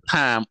ain't got the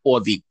time or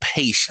the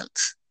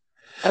patience.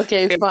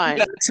 Okay, If you fine.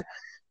 got,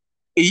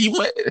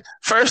 you,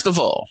 first of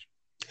all,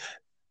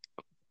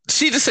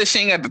 she just said she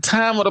ain't got the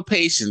time or the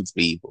patience,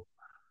 people.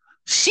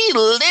 She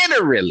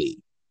literally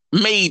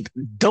made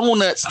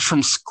donuts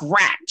from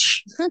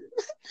scratch.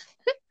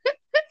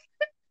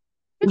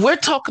 We're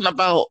talking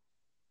about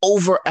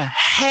over a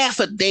half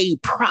a day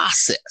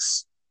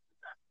process.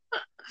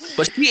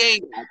 But she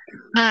ain't got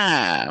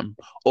time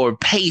or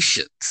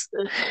patience.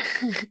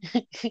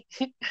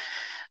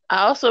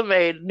 I also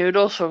made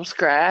noodles from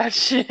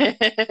scratch.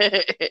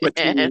 But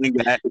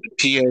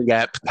she ain't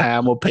got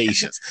time or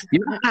patience.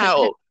 You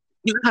know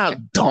how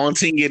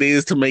daunting it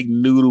is to make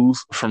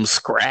noodles from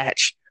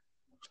scratch?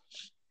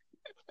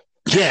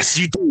 Yes,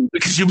 you do,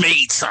 because you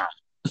made some.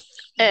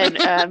 And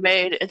I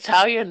made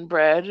Italian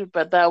bread,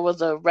 but that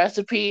was a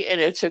recipe and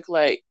it took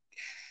like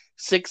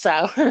 6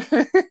 hours.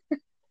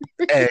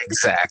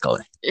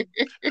 Exactly.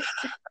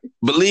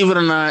 Believe it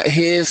or not,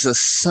 here's a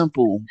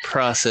simple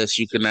process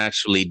you can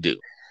actually do.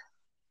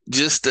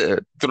 Just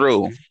to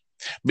throw,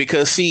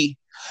 because see,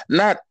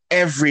 not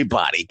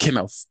everybody can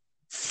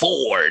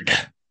afford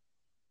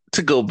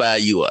to go buy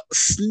you a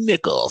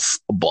Snickers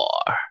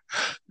bar.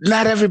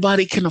 Not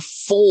everybody can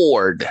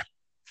afford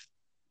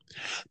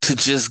to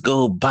just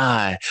go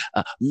buy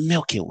a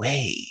Milky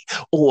Way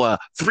or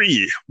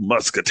Three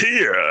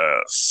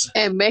Musketeers.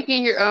 And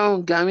making your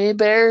own gummy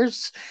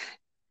bears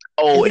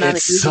Oh, is not it an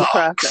easy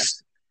process.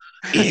 sucks.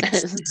 It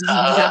It's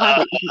not sucks.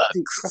 an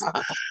easy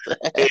process.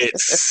 It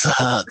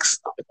sucks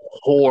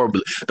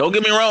horribly. Don't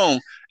get me wrong,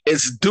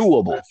 it's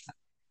doable.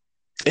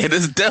 It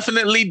is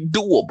definitely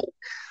doable,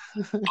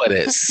 but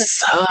it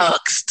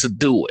sucks to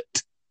do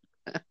it.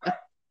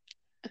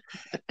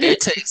 It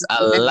takes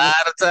a lot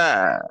of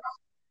time.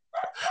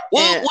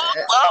 Well, And,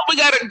 we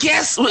got a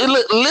guest.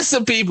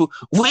 Listen, people,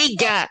 we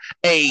got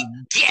a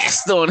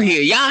guest on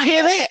here. Y'all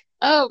hear that?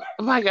 oh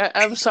my God,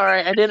 I'm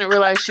sorry. I didn't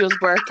realize she was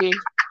barking.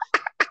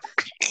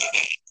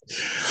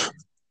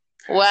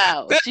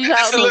 Wow, she's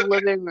out in the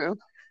living room.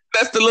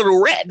 That's the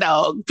little rat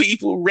dog,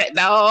 people. Rat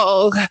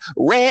dog.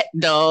 Rat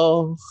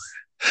dog.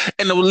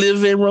 In the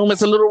living room,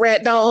 it's a little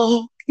rat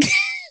dog.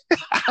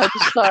 I'm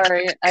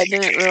sorry. I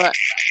didn't realize.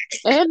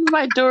 And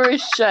my door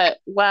is shut.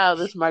 Wow,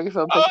 this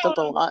microphone picked up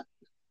a lot.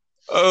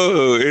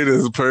 Oh, it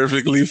is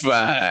perfectly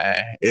fine.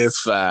 It's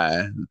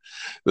fine.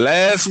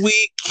 Last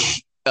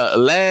week,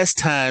 last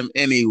time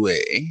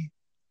anyway,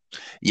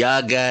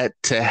 y'all got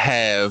to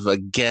have a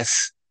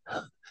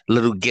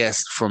little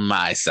guest from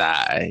my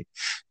side.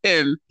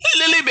 And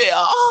Lily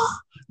Bell,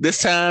 This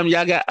time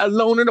y'all got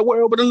Alone in the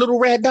World with a Little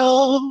Rat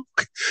Dog.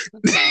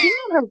 She's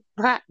not a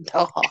rat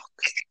dog.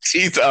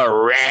 She's a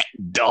rat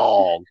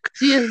dog.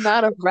 She is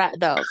not a rat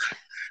dog.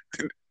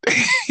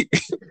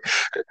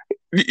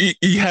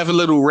 You have a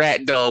little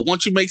rat dog. Why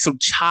don't you make some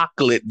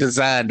chocolate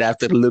designed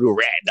after the little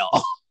rat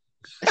dog?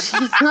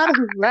 She's not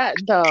a rat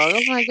dog.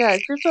 Oh my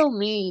gosh, you're so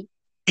mean.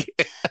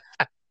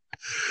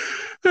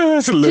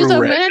 That's a She's little a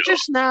rat miniature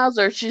dog.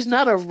 schnauzer. She's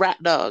not a rat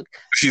dog.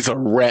 She's a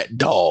rat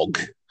dog.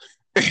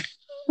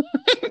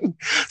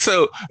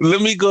 So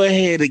let me go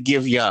ahead and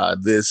give y'all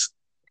this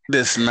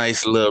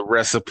nice little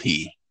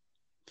recipe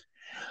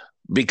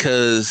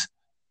because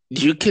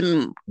you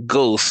can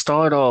go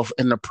start off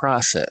in the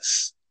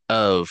process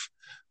of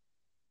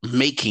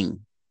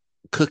making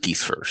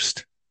cookies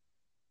first.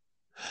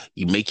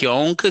 You make your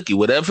own cookie,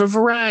 whatever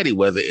variety,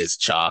 whether it's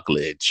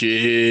chocolate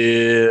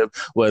chip,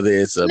 whether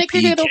it's a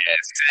pecan Snickerdoodle.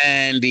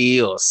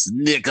 sandy or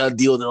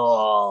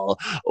snickerdoodle,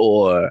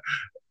 or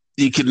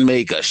you can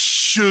make a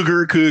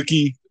sugar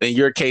cookie, in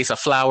your case, a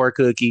flour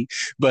cookie,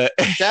 but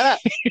Shut up.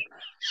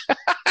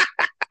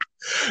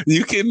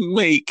 you can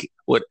make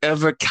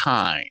whatever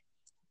kind.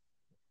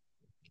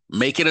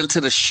 Make it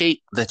into the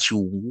shape that you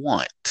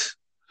want.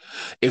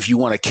 If you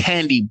want a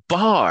candy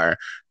bar,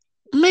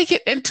 make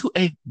it into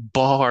a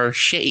bar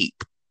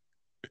shape.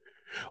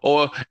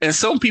 Or in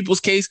some people's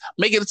case,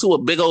 make it into a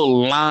big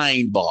old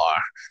line bar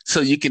so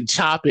you can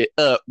chop it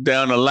up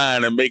down the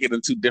line and make it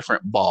into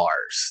different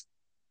bars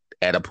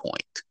at a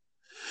point.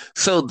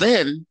 So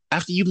then,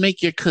 after you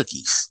make your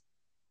cookies,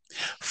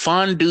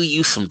 fondue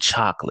you some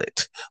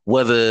chocolate,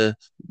 whether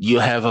you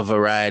have a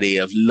variety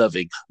of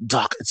loving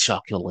dark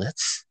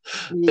chocolates.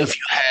 Yeah. If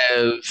you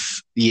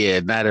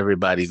have, not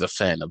everybody's a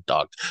fan of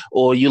dark,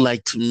 or you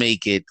like to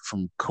make it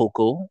from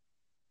cocoa,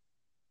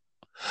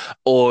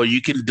 or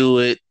you can do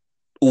it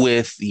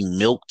with the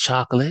milk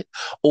chocolate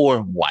or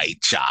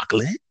white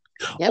chocolate,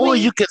 or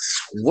Yummy. you can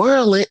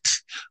swirl it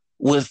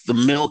with the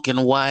milk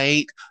and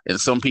white, in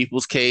some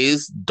people's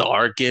case,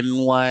 dark and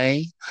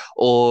white,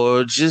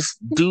 or just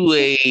do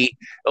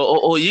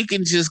or you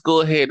can just go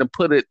ahead and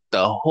put it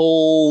the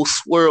whole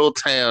swirl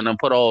town and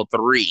put all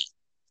three.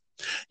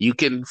 You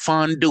can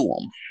fondue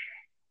them.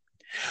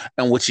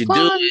 And what you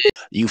do is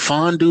you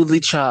fondue the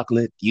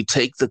chocolate, you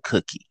take the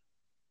cookie.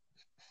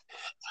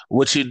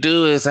 What you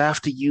do is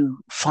after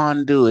you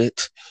fondue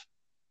it,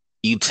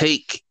 you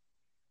take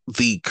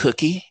the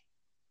cookie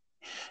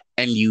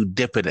and you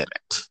dip it in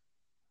it.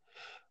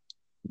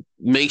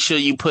 Make sure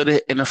you put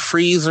it in a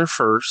freezer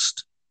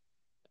first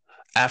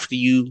after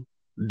you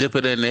dip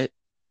it in it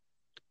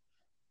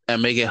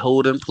and make it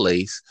hold in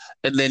place.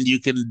 And then you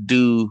can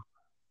do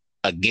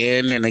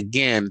again and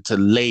again to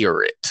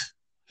layer it.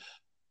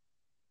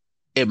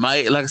 It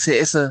might, like I said,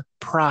 it's a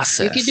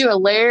process. You can do a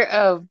layer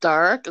of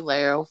dark, a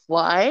layer of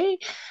white,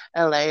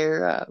 a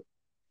layer of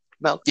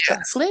milk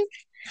chocolate.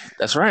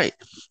 That's right.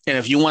 And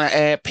if you want to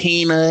add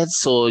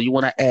peanuts or you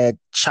want to add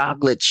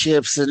chocolate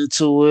chips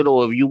into it,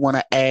 or if you want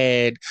to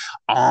add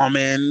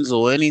almonds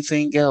or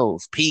anything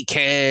else,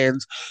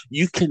 pecans,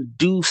 you can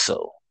do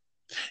so.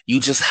 You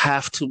just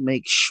have to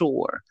make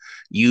sure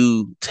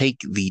you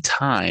take the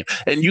time.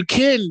 And you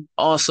can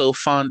also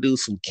fondue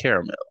some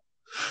caramel.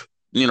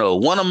 You know,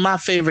 one of my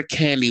favorite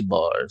candy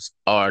bars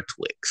are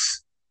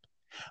Twix.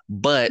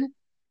 But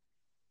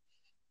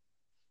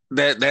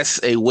that's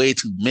a way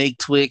to make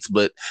Twix,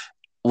 but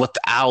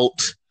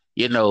without,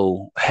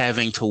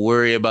 having to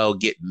worry about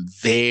getting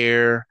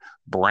their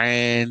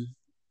brand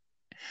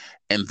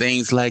and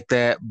things like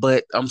that.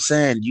 But I'm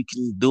saying you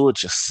can do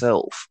it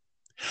yourself.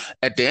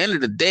 At the end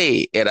of the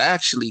day, it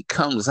actually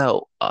comes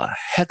out a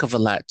heck of a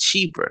lot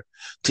cheaper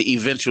to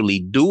eventually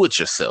do it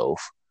yourself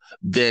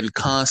than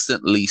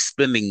constantly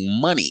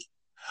spending money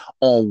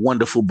on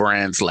wonderful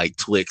brands like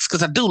Twix.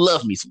 Because I do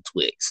love me some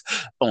Twix,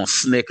 on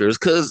Snickers,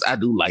 because I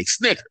do like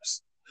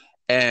Snickers.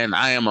 And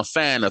I am a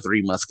fan of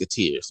Three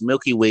Musketeers.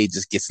 Milky Way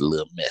just gets a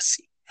little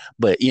messy.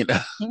 But,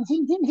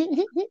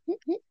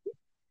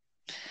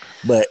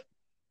 but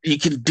you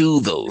can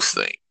do those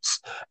things.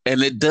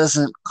 And it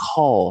doesn't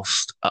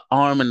cost an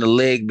arm and a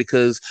leg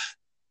because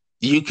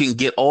you can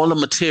get all the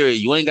material.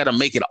 You ain't got to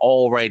make it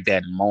all right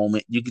that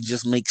moment. You can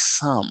just make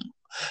some.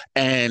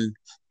 And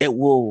it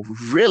will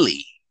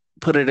really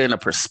put it in a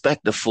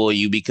perspective for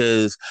you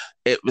because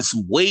it's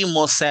way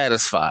more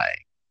satisfying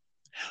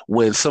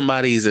when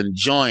somebody's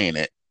enjoying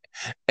it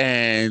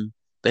and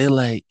they're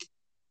like,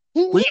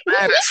 where you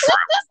buy this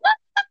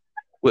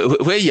from?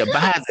 Where you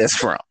buy this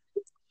from?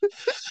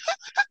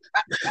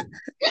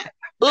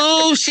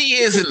 Oh, she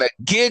is in a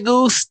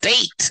giggle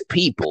state,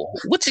 people.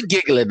 What you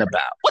giggling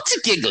about? What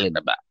you giggling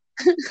about?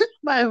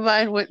 My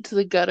mind went to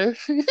the gutter.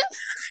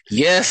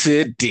 Yes,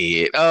 it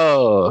did.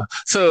 Oh,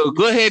 so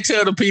go ahead and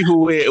tell the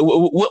people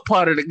what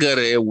part of the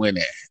gutter it went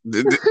in. Go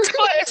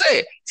ahead, say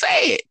it.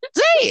 Say it.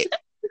 Say it.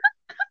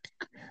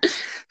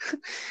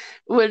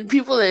 When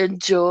people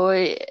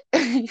enjoy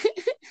it.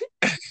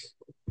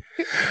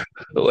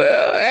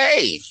 Well,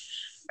 hey,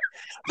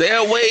 there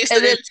are ways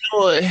to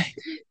enjoy.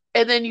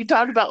 And then you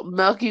talked about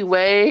Milky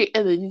Way,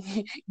 and then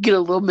you get a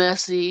little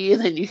messy,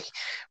 and then you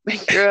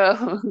make your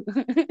own.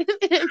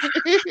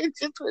 It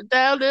just went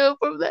downhill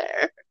from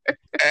there.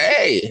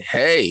 Hey,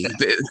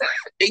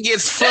 it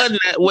gets fun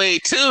that way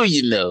too,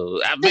 you know.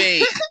 I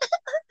mean,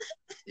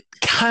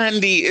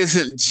 candy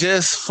isn't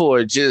just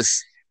for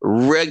just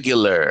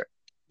regular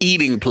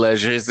eating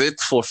pleasures,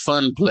 it's for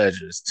fun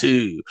pleasures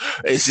too.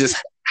 It's just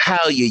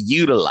how you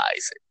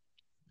utilize it.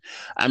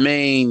 I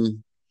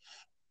mean,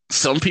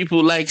 some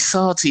people like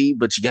salty,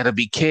 but you got to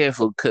be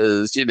careful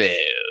because, you know,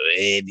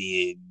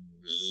 you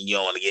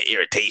don't want to get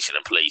irritation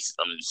in places.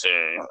 I'm just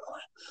saying,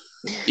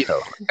 you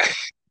know.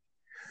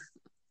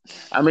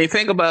 I mean,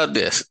 think about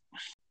this.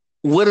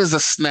 What is a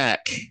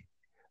snack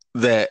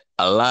that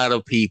a lot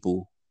of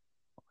people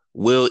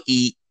will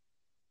eat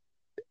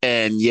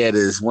and yet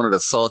is one of the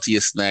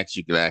saltiest snacks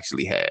you can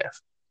actually have?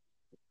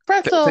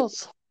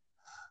 Pretzels.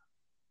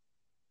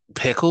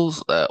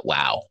 Pickles?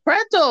 Wow.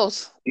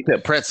 Pretzels. You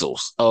said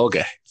pretzels. Oh,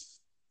 okay.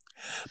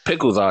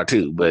 Pickles are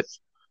too, but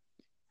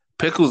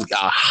pickles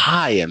are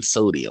high in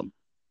sodium.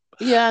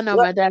 Yeah, I know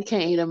my dad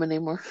can't eat them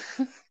anymore.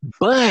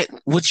 But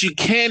what you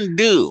can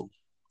do,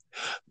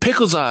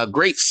 pickles are a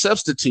great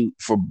substitute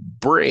for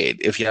bread.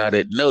 If y'all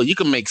didn't know, you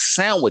can make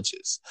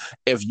sandwiches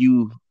if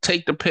you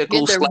take the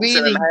pickles, get the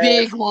really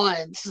big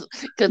ones,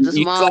 because the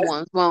small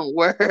ones won't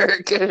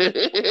work.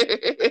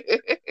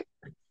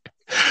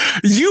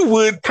 You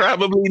would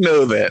probably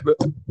know that.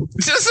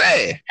 Just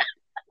saying.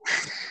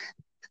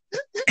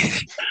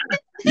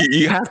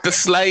 You have to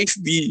slice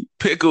the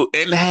pickle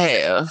in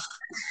half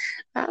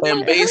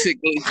and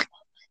basically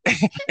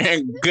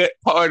and gut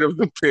part of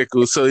the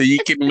pickle so you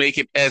can make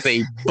it as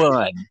a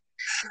bun.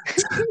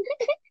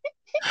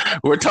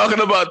 We're talking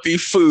about the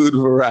food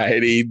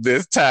variety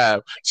this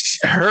time.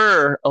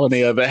 Her, on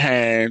the other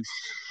hand,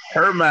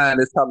 her mind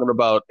is talking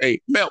about a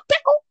milk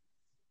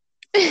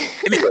pickle.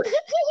 Anyway.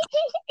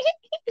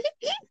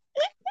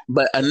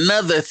 But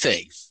another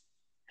thing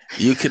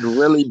you could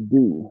really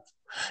do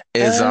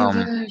is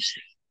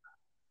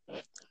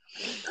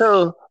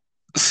so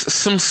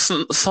some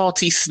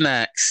salty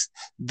snacks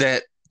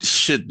that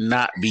should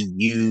not be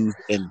used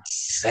in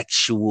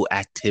sexual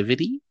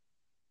activity.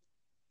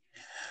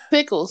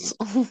 Pickles.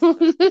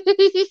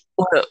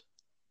 Well,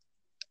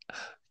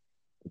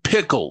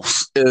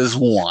 pickles is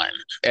one,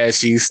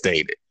 as you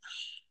stated.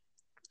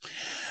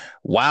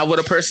 Why would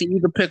a person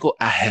use a pickle?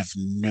 I have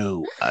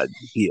no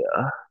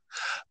idea.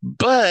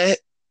 But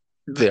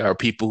there are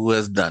people who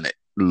has done it.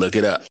 Look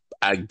it up.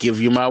 I give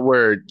you my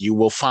word. You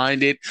will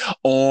find it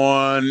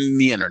on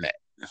the internet.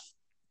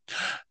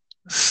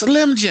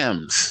 Slim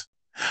Jims.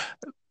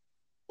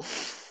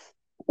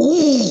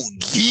 Ooh,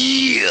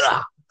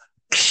 yeah.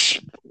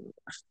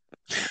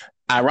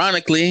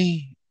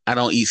 Ironically, I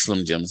don't eat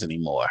Slim Jims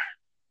anymore.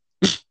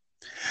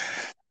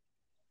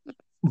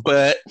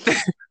 But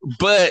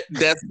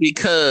that's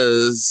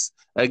because,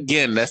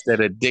 again, that's that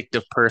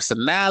addictive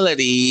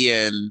personality.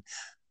 And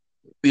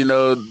you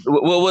know,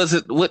 what was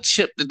it? What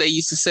chip did they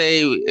used to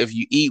say? If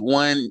you eat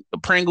one,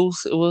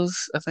 Pringles, it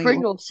was, I think.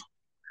 Pringles.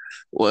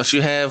 Once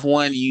you have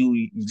one,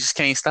 you just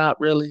can't stop,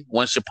 really.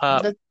 Once you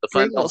pop, the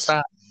fun don't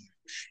stop.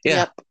 Yeah.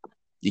 Yep.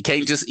 You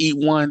can't just eat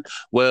one.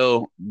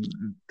 Well,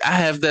 I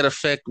have that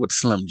effect with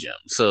Slim Jim.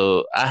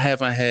 So I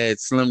haven't had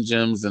Slim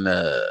Jims in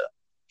a...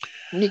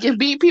 You can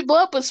beat people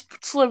up with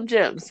Slim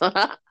Jims.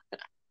 I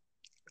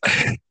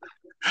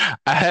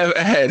haven't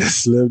had a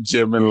Slim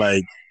Jim in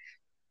like...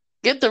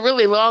 Get the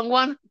really long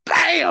one,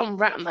 bam,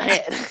 right in the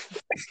head.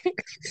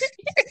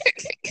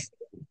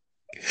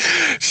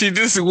 She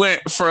just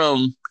went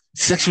from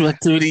sexual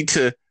activity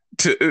to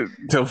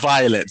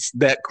violence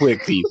that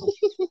quick, people.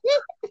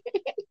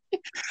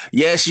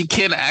 Yes, you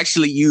can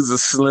actually use a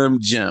Slim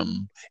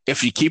Jim.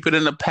 If you keep it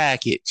in a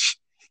package,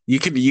 you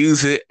can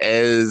use it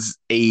as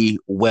a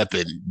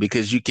weapon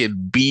because you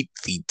can beat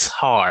the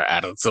tar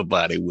out of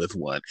somebody with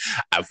one.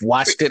 I've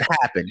watched it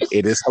happen.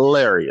 It is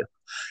hilarious.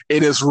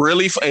 It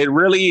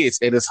really is.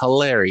 It is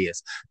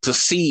hilarious to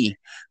see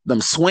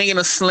them swinging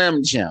a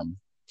Slim Jim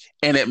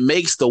and it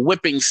makes the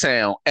whipping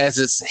sound as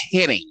it's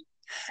hitting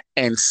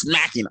and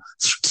smacking.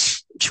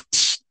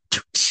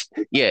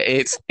 Yeah,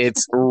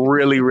 it's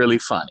really, really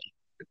funny.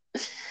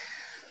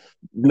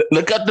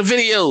 Look up the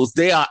videos.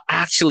 They are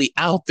actually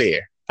out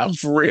there. I'm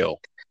for real.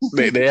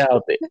 They're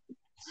out there.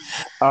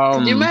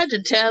 Can you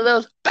imagine 10 of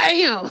those?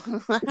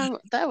 Bam!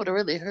 That would have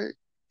really hurt.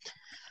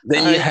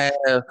 Then you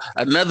have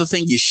another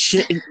thing you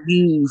shouldn't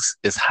use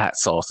is hot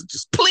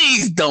sausages.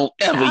 Please don't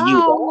ever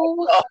use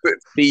hot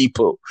sausages,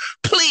 people.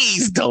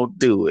 Please don't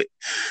do it.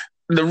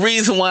 The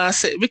reason why I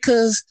say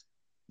because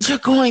you're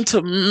going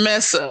to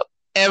mess up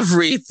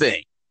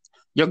everything.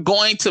 You're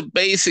going to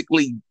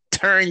basically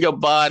turn your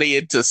body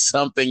into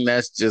something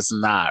that's just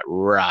not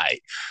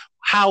right.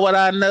 How would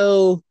I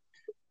know?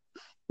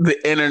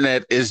 The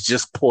internet is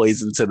just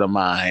poison to the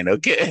mind,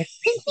 okay?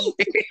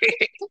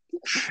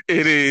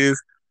 It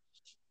is.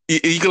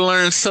 You can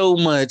learn so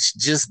much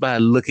just by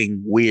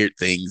looking weird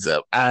things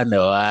up. I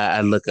know,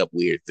 I look up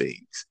weird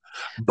things.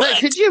 But But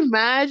could you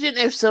imagine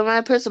if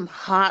somebody put some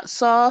hot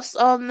sauce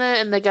on there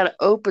and they got an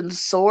open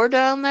sore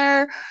down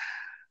there?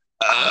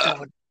 Oh, uh, that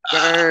would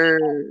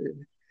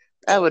burn.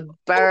 That would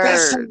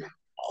that's so burn.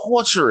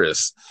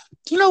 torturous.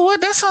 You know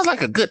what? That sounds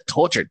like a good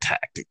torture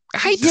tactic. I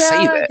hate to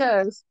say Yeah, it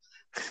that. does.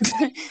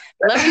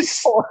 Let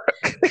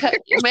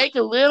me make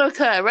a little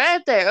cut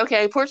right there.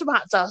 Okay, pour some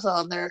hot sauce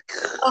on there.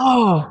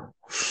 Oh,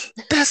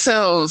 that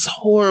sounds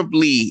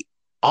horribly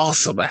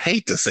awesome. I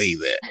hate to say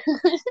that.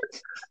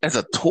 As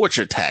a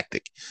torture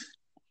tactic.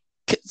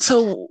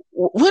 So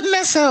wouldn't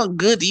that sound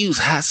good to use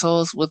hot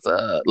sauce with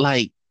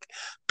like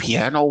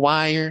piano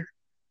wire?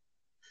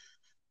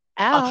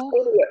 Uh, Ow.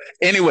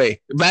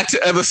 anyway, back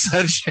to other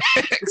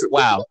subjects.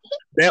 Wow,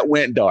 that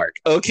went dark.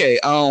 Okay,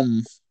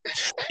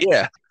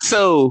 yeah.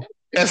 So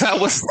as I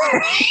was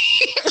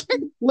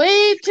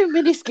Way too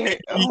many scary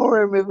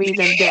horror movies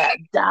and that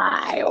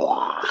die.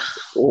 Yeah.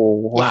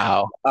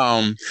 wow.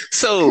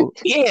 So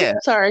yeah,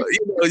 Sorry.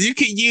 you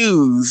can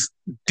use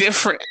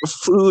different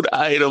food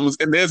items,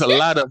 and there's a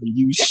lot of them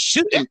you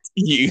shouldn't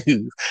use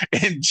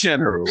in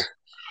general.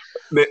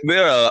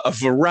 There are a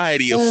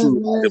variety of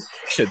food items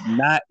you should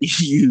not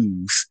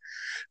use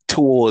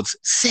towards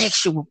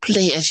sexual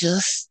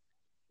pleasures.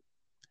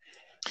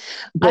 I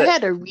But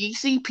had a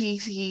Reese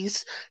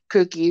Pieces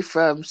cookie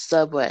from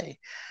Subway.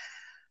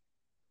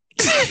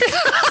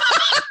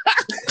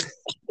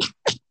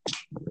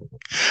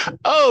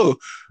 oh,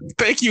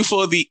 thank you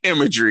for the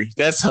imagery.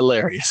 That's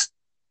hilarious.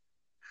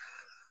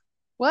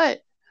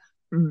 What?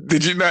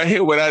 Did you not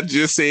hear what I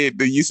just said?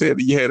 That you said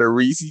you had a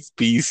Reese's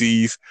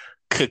Pieces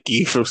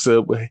cookie from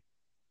Subway.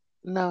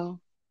 No.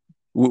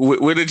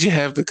 Where did you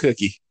have the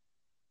cookie?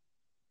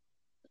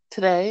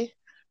 Today?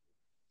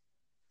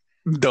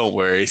 Don't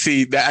worry.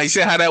 See, I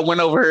see how that went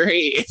over her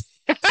head.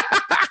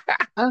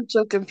 I'm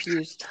so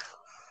confused.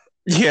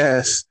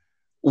 Yes.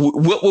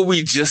 What were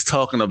we just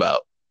talking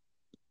about?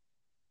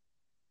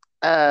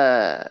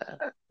 Uh,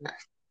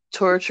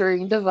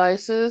 torturing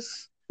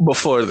devices.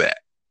 Before that.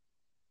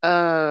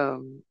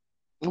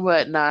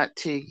 What not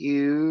to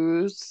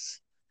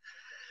use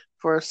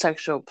for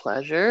sexual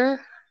pleasure.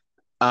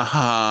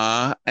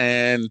 Uh-huh.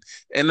 And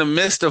in the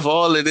midst of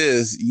all of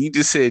this, you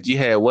just said you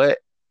had what?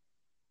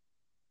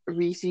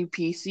 Reese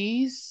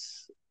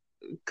Pieces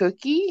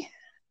cookie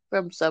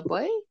from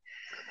Subway.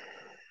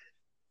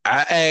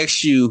 I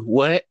asked you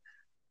what?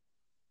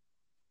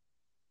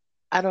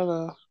 I don't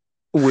know.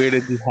 Where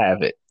did you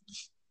have it?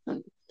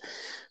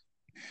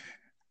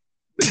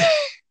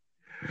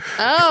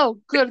 Oh,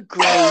 good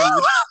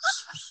gravy.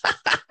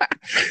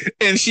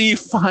 And she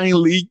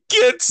finally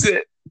gets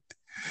it.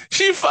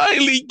 She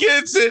finally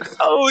gets it.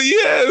 Oh,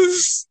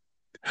 yes.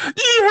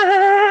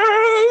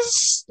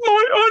 Yes,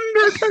 my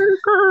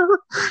Undertaker.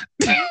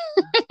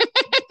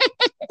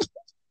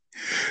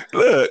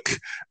 Look,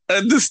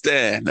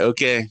 understand,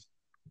 okay?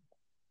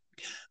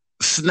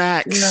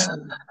 Snacks,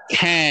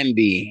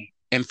 candy,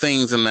 and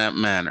things in that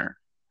manner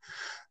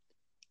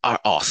are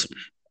awesome.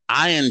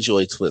 I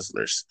enjoy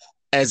Twizzlers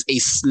as a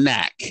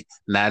snack,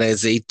 not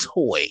as a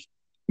toy,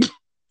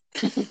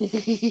 not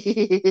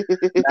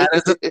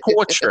as a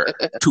torture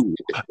tool,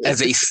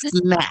 as a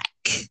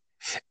snack,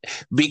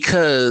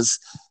 because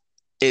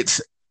it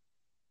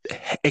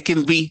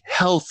can be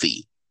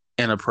healthy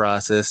in a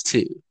process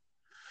too.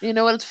 You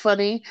know what's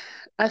funny?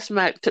 I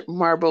smacked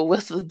Marble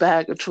with a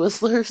bag of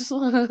Twizzlers.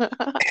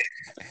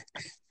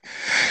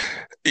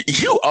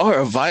 You are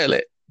a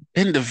violent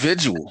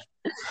individual.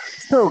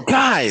 So,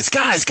 guys,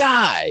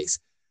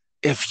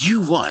 if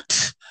you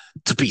want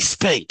to be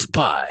spanked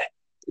by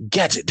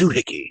Gadget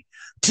Doohickey,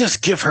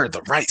 just give her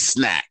the right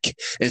snack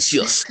and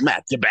she'll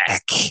smack you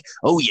back.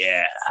 Oh,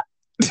 yeah.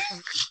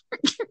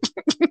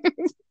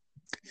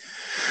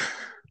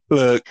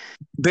 Look,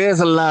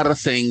 there's a lot of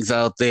things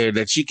out there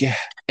that you can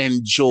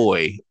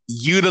enjoy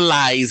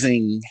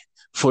utilizing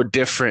for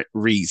different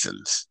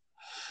reasons.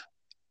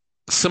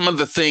 Some of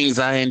the things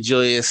I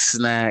enjoy as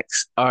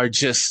snacks are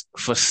just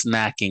for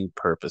snacking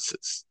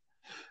purposes.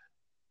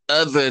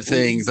 Other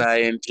things I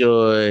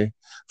enjoy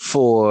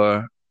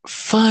for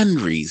fun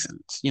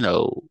reasons,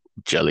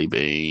 jelly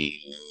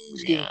beans,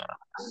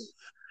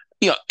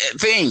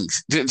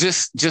 things,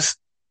 just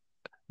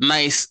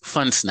nice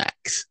fun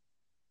snacks.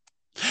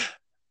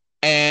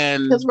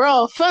 And because we're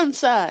all fun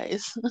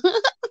size.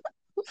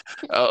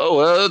 oh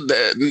well,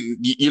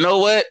 you know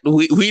what?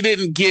 We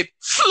didn't get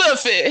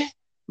fluffy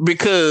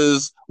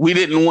because we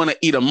didn't want to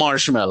eat a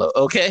marshmallow.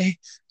 Okay,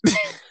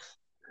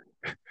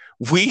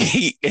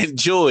 we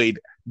enjoyed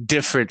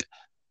different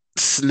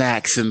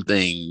snacks and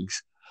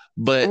things,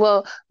 but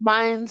well,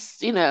 mine's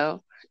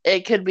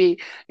it could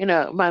be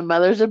my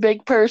mother's a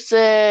big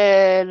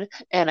person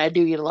and I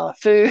do eat a lot of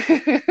food.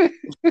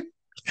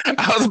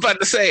 I was about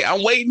to say,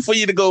 I'm waiting for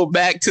you to go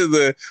back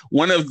to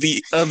one of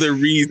the other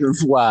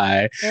reasons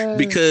why,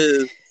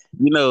 because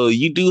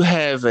you do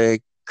have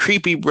a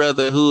creepy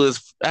brother who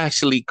is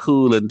actually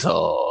cool and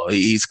tall.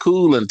 He's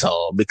cool and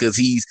tall because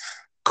he's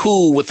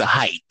cool with the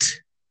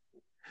height.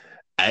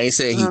 I ain't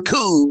saying he's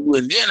cool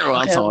in general.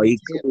 I'm talking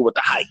he's cool with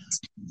the height.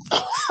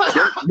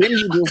 Then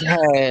you just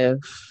have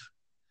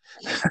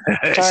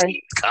Sorry.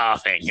 She's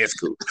coughing. It's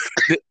cool.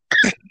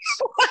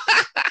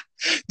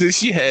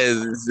 She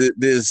has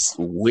this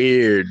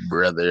weird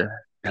brother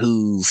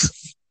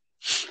who's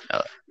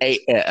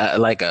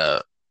like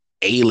a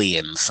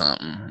alien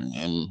something,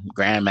 and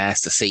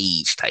Grandmaster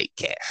Sage type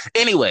cat.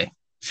 Anyway,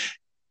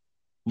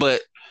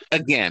 but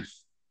again,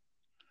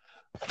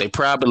 they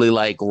probably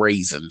like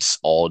raisins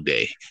all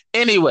day.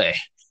 Anyway,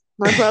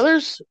 My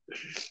brothers?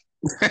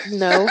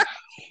 No.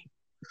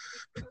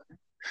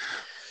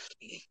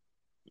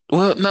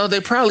 well, no,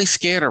 they're probably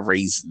scared of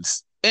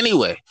raisins.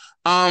 Anyway,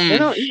 They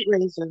don't eat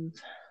raisins.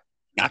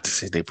 not to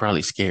say they're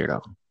probably scared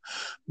of them.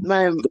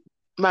 My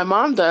my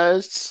mom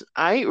does.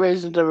 I eat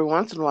raisins every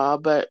once in a while,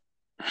 but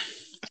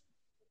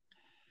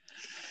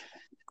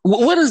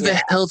What is yeah.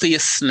 the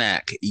healthiest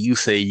snack you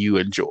say you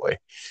enjoy?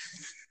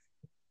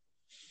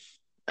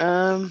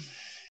 Um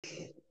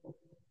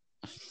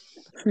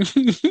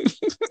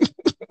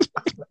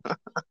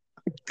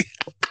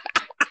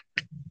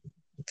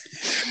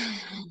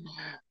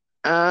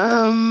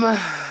um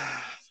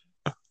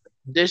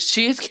does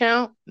cheese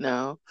count?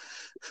 No.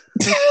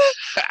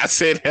 I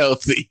said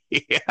healthy.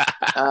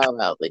 Oh,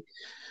 healthy.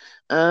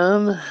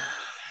 Um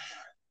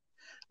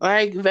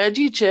like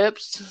veggie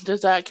chips,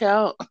 does that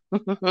count?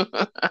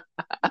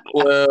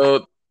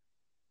 Well,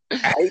 I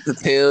hate to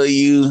tell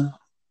you,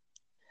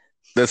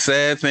 the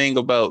sad thing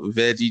about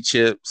veggie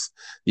chips,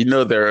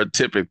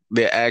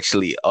 they're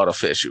actually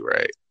artificial,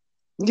 right?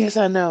 Yes,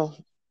 I know.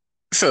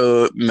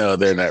 So no,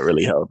 they're not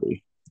really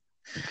healthy.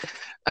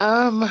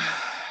 Um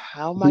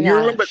oh my You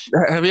remember?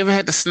 gosh. Have you ever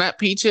had the snap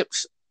pea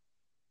chips?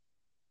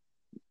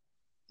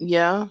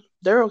 Yeah,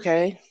 they're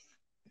okay.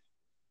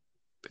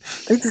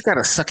 They just got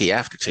a sucky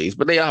aftertaste,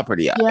 but they are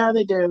pretty hot. Yeah,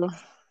 they do.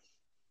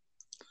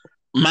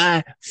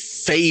 My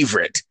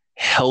favorite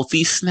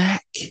healthy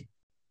snack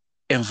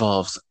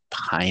involves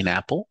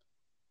pineapple,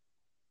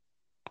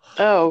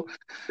 Oh,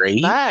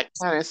 grape. that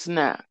kind of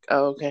snack.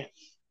 Oh, okay.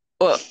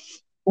 Well,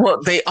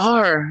 well, they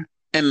are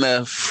in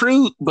the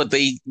fruit, but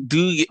they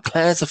do get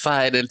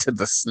classified into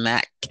the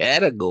snack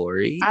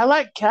category. I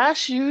like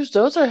cashews.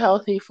 Those are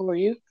healthy for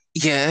you.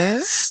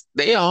 Yes,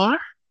 they are.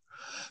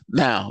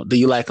 Now, do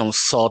you like them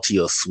salty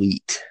or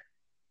sweet?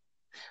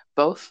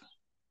 Both.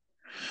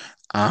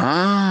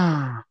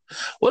 Ah.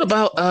 What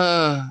about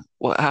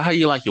how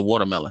you like your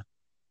watermelon?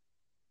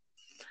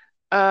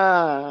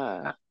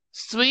 Uh,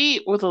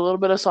 Sweet with a little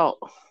bit of salt.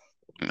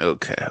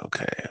 Okay,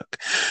 okay,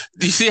 okay.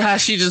 Do you see how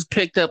she just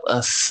picked up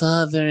a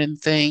southern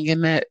thing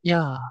in that?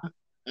 Yeah.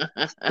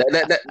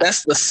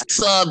 That's the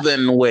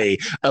southern way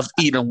of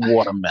eating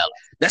watermelon.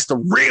 That's the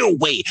real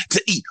way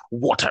to eat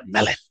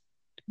watermelon.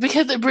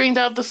 Because it brings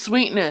out the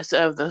sweetness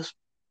of the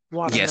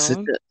Yes, it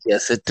watermelon. does.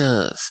 Yes, it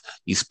does.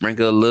 You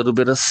sprinkle a little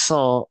bit of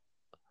salt,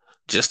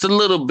 just a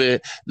little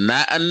bit,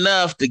 not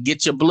enough to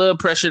get your blood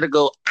pressure to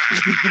go.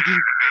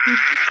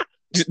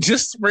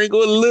 Just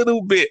sprinkle a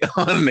little bit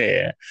on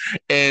there,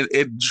 and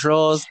it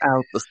draws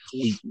out the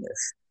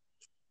sweetness.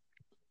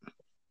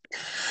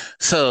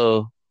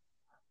 So,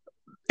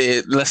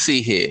 let's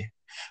see here.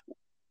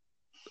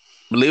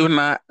 Believe it or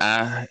not,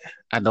 I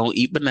don't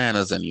eat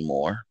bananas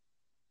anymore.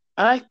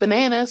 I like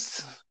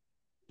bananas.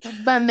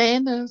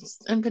 Bananas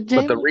and But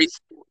the re-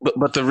 pajamas.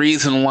 but the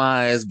reason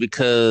why is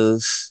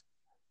because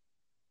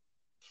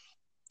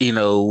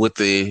with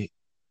the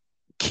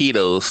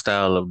keto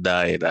style of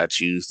diet I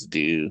choose to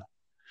do,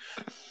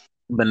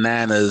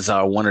 bananas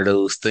are one of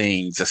those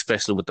things,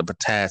 especially with the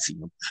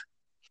potassium,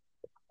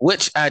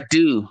 which I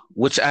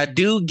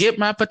do get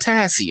my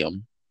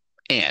potassium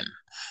in.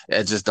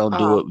 I just don't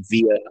do Uh, it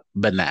via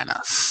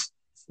bananas.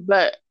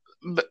 but,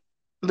 but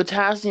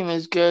potassium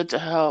is good to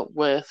help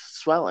with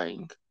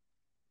swelling.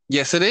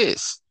 Yes, it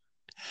is.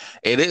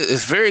 It is.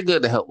 It's very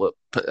good to help with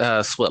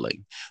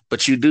swelling,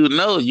 but you do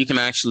know you can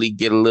actually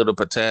get a little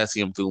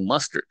potassium through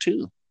mustard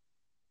too.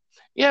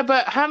 Yeah,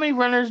 but how many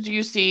runners do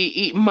you see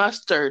eat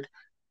mustard?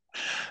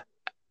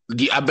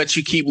 I bet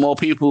you keep more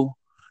people.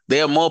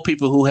 There are more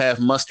people who have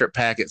mustard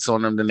packets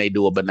on them than they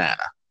do a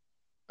banana.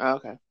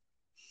 Okay.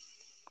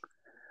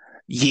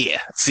 Yeah.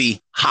 See,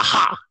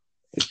 haha.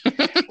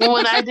 Well,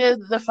 when I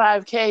did the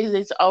 5Ks,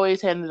 they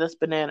always handed us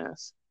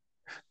bananas.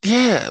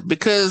 Yeah,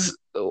 because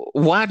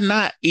why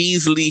not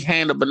easily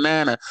hand a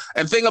banana?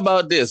 And think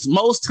about this: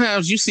 most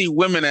times you see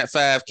women at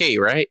 5K,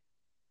 right?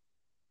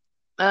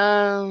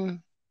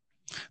 Um,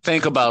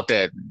 Think about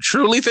that.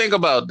 Truly think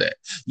about that.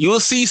 You'll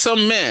see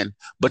some men,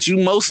 but you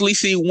mostly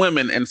see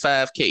women in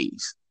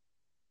 5Ks.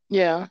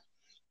 yeah.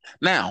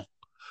 Now,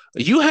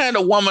 you hand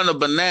a woman a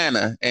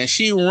banana and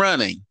she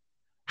running.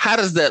 How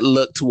does that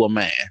look to a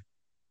man?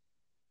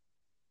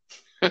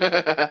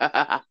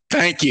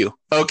 Thank you.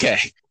 Okay.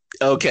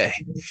 Okay.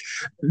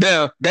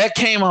 Now, that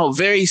came out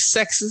very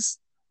sexist,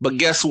 but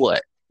guess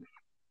what?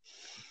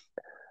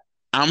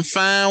 I'm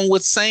fine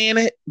with saying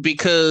it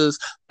because,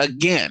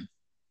 again,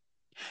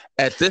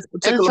 at this And the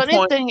particular funny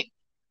point, thing,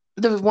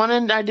 the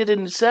one I did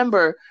in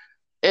December,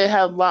 it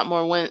had a lot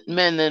more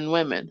men than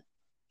women.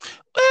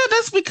 well,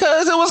 that's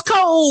because it was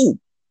cold.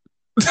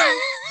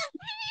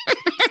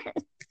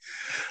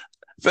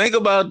 Think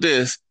about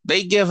this.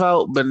 They give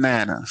out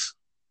bananas.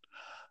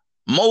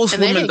 Most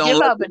And they women didn't don't give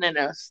like out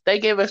bananas. They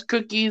gave us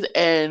cookies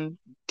and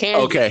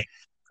candy. Okay.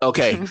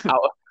 Okay.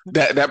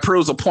 That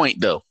proves a point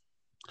though.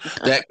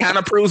 That kind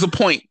of proves a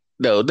point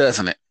though,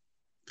 doesn't it?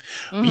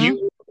 Mm-hmm.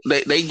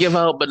 They give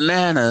out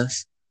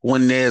bananas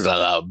when there's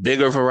a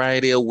bigger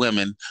variety of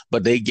women,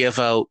 but they give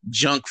out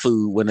junk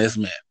food when it's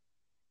men.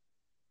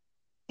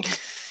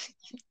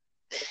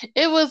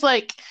 It was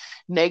like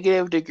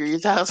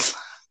 -degrees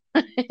outside.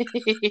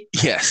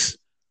 Yes.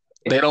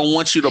 They don't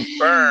want you to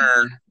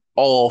burn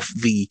off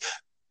the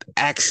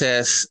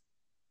excess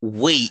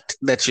weight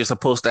that you're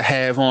supposed to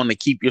have on to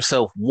keep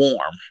yourself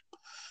warm.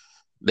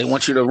 They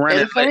want you to run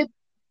And it.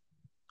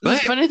 the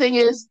funny thing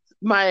is,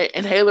 my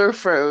inhaler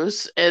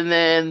froze, and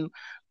then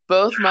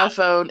both my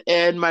phone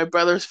and my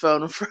brother's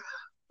phone froze.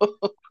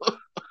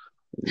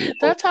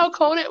 That's how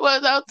cold it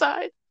was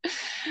outside.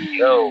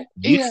 Yo,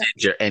 you Yeah,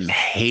 said your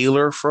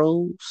inhaler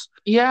froze?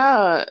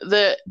 yeah.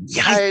 When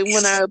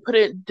Yikes. I put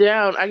it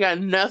down, I got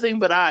nothing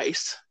but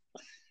ice.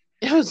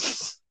 It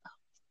was.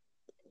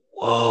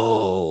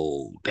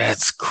 Whoa,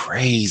 that's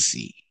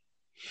crazy.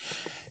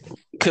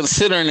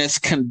 Considering it's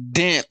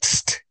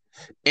condensed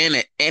in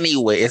it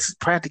anyway, it's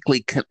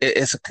practically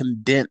it's a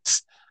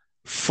condensed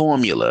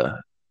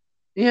formula.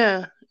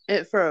 Yeah,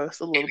 it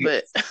froze a little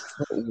bit.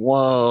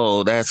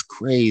 Whoa, that's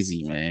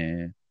crazy,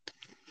 man.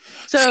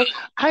 So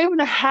I even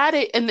had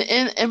it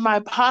in my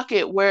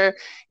pocket where,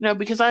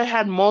 because I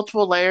had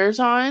multiple layers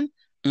on,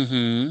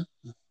 Mm-hmm.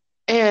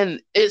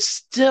 and it's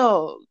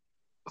still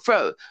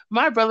froze.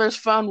 My brother's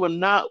phone would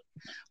not,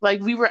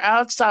 like, we were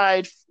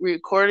outside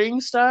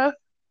recording stuff,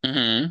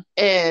 Mm-hmm.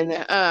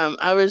 and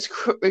I was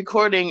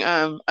recording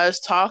us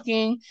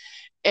talking,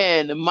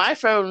 and my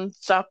phone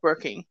stopped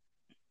working.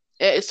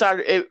 It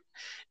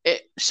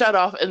shut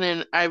off, and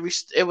then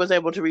it was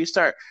able to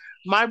restart.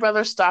 My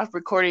brother stopped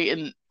recording,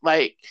 and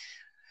like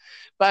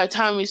by the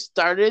time we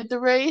started the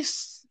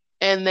race,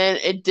 and then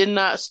it did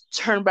not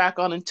turn back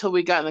on until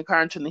we got in the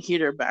car and turned the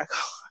heater back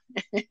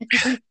on.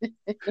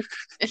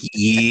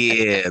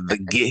 Yeah,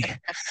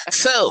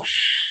 so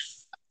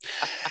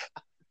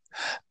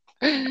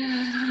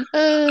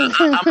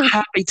I'm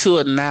happy to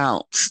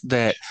announce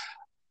that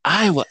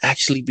I will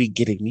actually be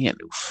getting me a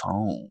new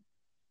phone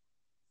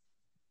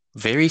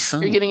very You're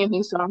soon. getting a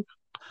new song?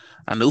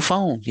 A new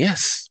phone,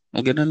 yes.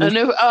 I'm getting a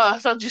new. Oh, I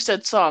thought you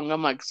said song.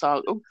 I'm like,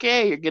 song.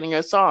 Okay, you're getting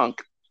a song.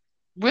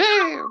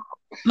 Where?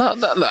 No,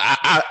 no, no.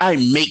 I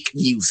make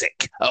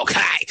music. Okay,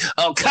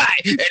 okay,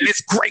 and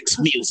it's great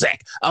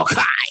music.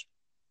 Okay,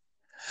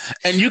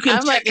 and you can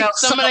I'm like, check out if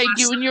some of somebody my.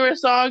 giving you a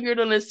song, you're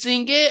gonna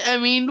sing it. I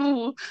mean,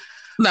 No,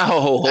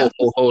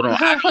 hold on.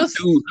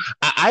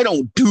 I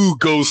don't do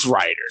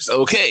ghostwriters.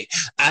 Okay,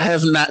 I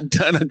have not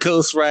done a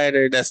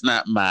ghostwriter. That's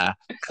not my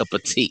cup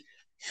of tea.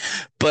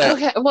 But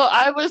okay. Well,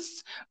 I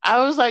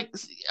was like,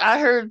 I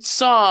heard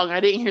song.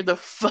 I didn't hear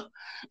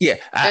yeah,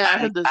 and I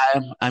heard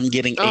the I'm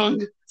getting a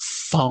song.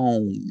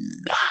 phone,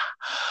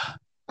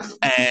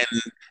 and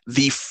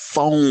the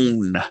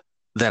phone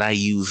that I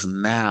use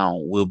now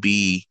will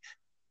be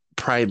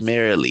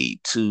primarily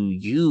to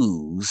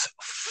use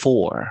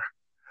for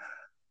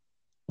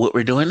what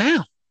we're doing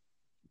now.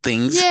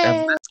 Things.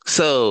 Yay!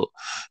 So,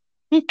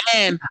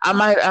 and I'm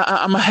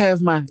gonna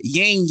have my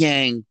yin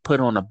yang put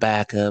on the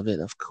back of it,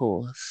 of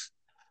course.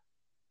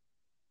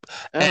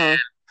 Uh-huh.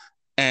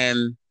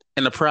 And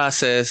in the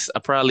process, I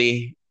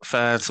probably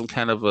find some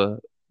kind of a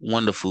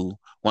wonderful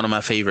one of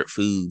my favorite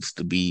foods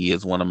to be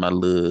as one of my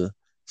little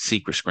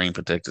secret screen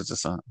protectors or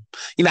something.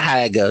 You know how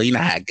I go. You know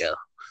how I go.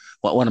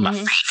 One of my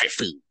Mm-hmm. favorite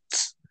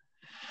foods.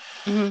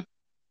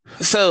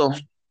 Mm-hmm. So,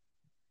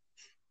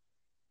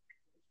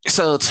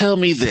 so tell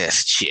me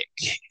this, chick.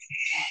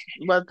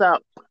 What's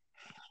up?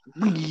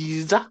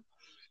 Lisa?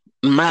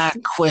 My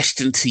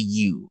question to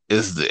you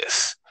is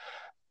this: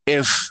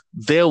 if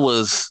there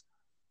was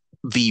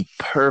the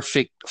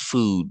perfect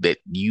food that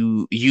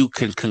you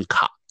can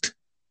concoct,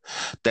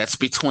 that's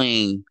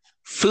between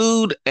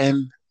food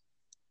and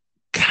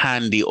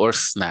candy or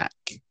snack,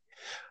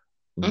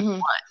 Mm-hmm.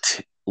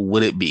 what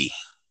would it be?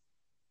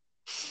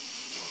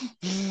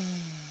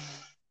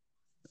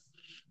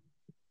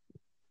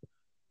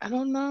 I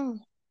don't know.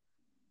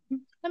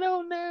 I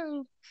don't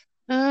know.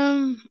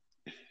 Um,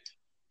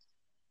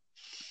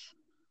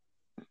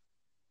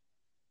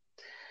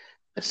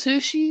 a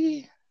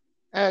sushi,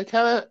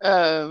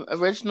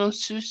 original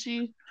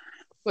sushi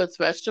with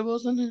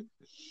vegetables in it.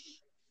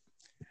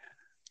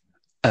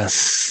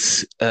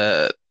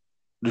 A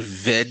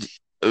veg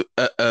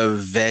a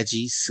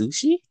veggie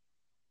sushi?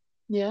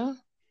 Yeah.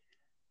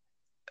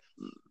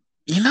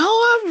 You know,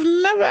 I've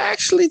never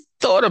actually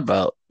thought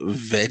about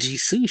veggie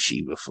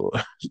sushi before.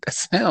 That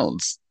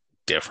sounds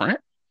different.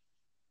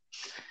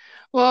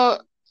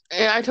 Well,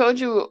 I told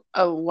you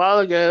a while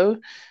ago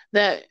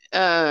that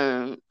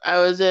I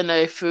was in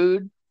a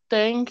food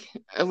thing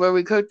where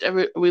we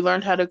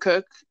learned how to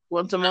cook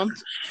once a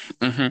month.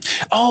 Hmm.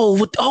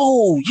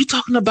 Oh, you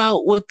talking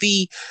about with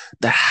the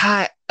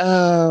hot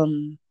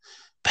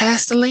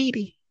pasta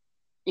lady?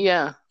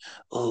 Yeah.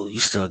 Oh, you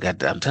still got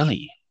that. I'm telling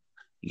you.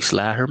 You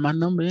slide her my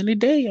number any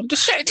day. I'm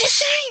just saying, just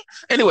saying.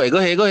 Anyway, go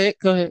ahead,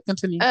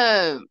 continue.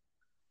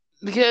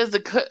 Because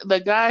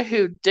the guy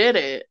who did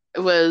it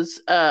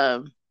was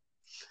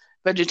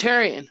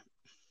vegetarian.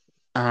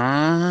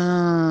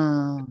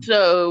 Ah.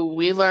 So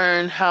we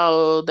learned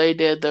how they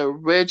did the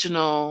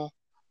original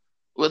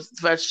with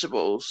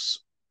vegetables,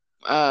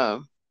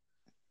 and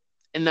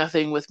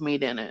nothing with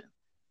meat in it.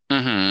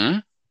 Mm-hmm.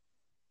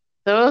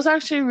 So it was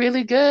actually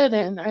really good,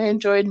 and I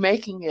enjoyed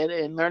making it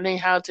and learning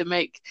how to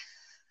make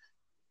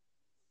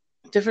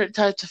different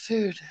types of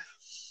food.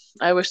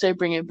 I wish they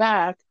bring it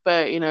back,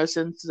 but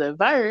since the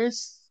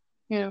virus,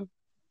 you know,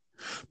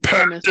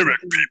 Pandemic,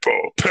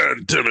 people,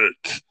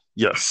 pandemic.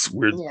 Yes,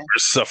 we're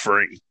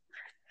suffering.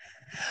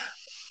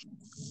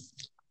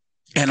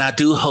 And I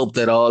do hope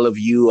that all of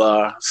you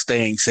are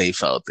staying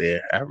safe out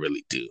there. I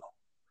really do.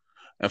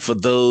 And for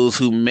those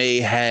who may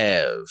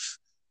have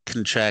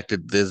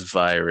contracted this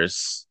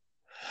virus,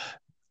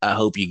 I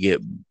hope you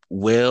get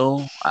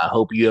well. I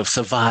hope you have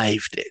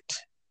survived it.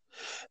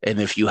 And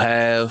if you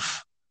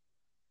have,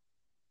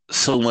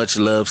 so much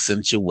love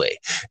sent your way.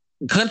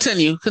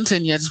 Continue. I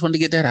just wanted to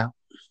get that out.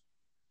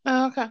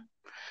 Oh, okay.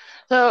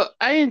 So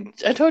I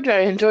told you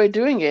I enjoyed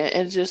doing it.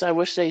 It's just I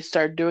wish they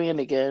started doing it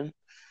again.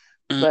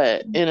 Mm.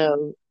 But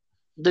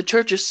the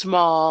church is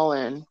small,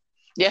 and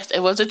yes,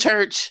 it was a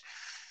church.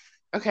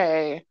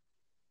 Okay.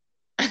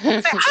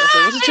 Yes, it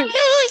was a church.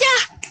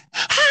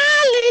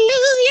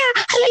 Hallelujah!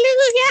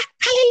 Hallelujah!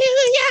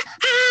 Hallelujah!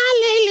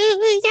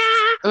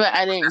 Hallelujah! But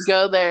I didn't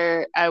go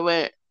there. I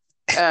went.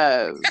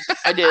 I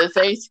did a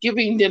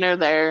Thanksgiving dinner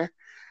there,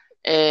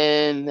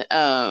 and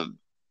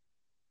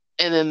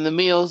then the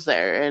meals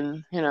there,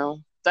 and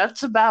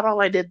that's about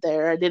all I did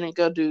there. I didn't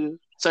go do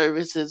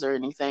services or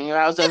anything.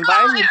 I was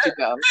invited to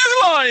go. She's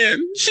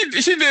lying.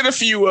 She did a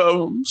few of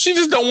them. She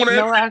just don't want to.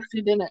 No, I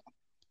actually didn't.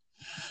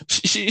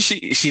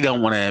 She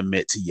don't want to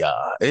admit to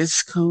y'all.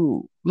 It's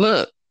cool.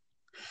 Look,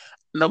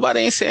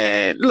 nobody ain't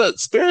saying. Look,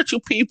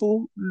 spiritual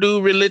people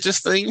do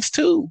religious things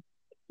too.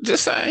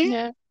 Just saying.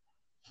 Yeah.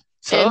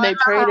 So, and they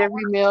prayed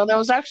every meal. That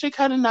was actually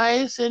kind of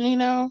nice.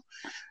 And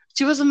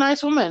she was a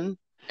nice woman.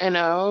 They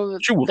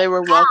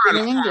were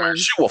welcoming. And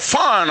she was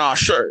fine, I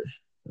sure.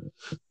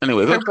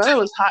 Anyway, her butt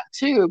was hot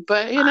too,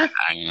 but I don't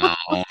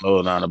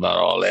know nothing about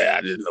all that.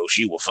 I just know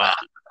she was fine.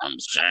 I'm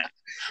just saying.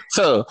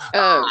 So,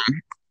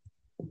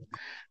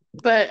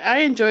 but I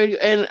enjoyed,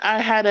 and I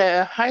had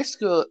a high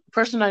school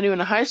person I knew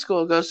in a high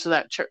school goes to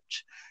that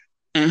church.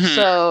 Mm-hmm.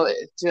 So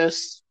it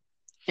just,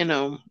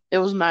 it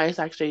was nice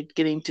actually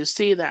getting to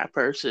see that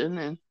person,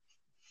 and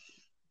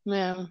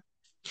yeah.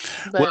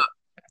 But well,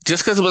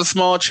 just because it was a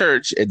small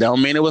church, it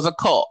don't mean it was a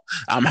cult.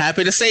 I'm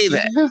happy to say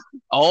that.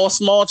 All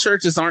small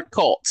churches aren't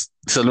cults.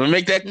 So let me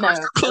make that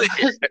clear.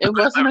 It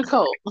wasn't a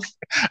cult.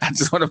 I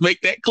just want to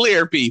make that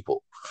clear,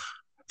 people.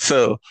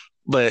 So,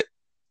 but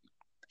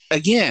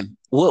again,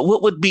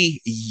 what would be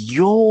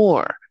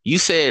you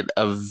said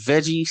a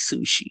veggie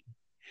sushi.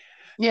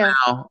 Yeah.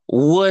 Now,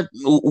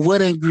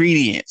 what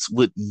ingredients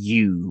would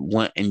you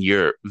want in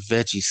your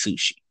veggie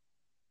sushi?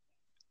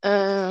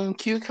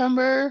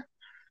 Cucumber.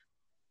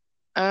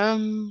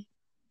 They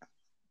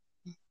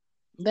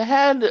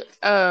had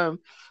a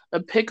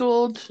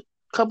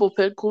couple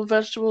pickled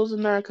vegetables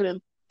in there. I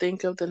couldn't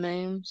think of the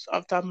names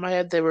off the top of my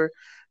head. They were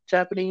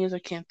Japanese. I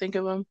can't think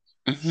of them.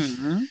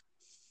 Mm-hmm.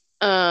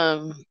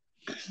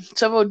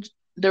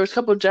 There was a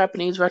couple of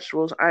Japanese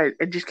vegetables. I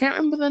just can't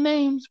remember the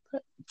names,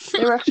 but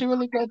they were actually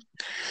really good.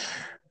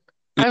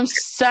 I'm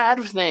sad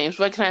with names.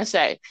 What can I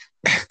say?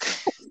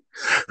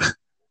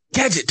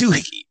 Gadget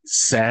Doohickey.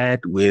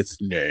 Sad with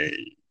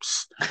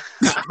names.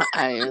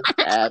 I am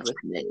sad with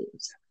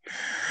names.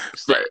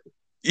 But,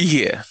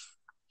 yeah.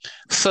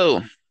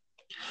 So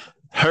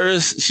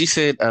hers, she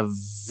said a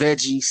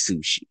veggie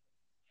sushi.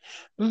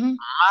 Mm-hmm.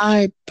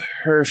 My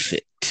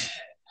perfect.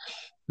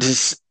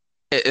 It's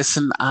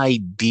an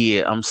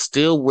idea. I'm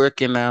still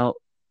working out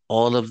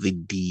all of the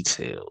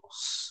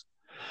details.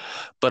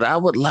 But I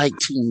would like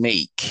to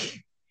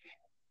make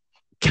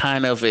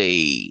kind of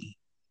it's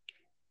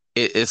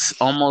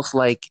almost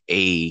like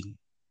a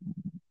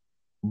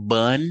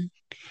bun,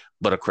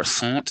 but a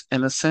croissant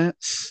in a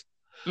sense.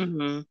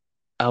 Mm-hmm.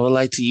 I would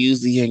like to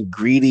use the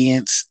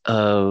ingredients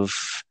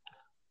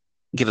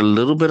get a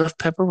little bit of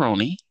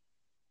pepperoni,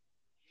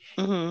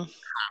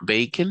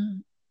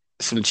 bacon,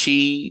 some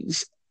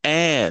cheese,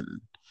 and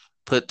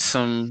put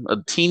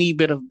a teeny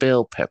bit of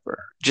bell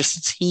pepper, just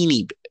a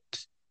teeny bit.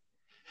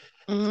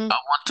 I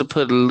want to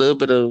put a little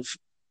bit of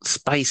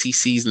spicy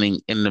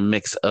seasoning in the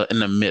mix, in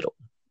the middle,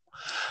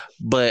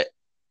 but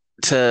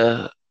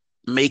to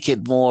make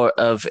it more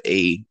of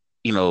a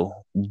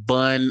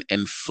bun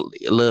and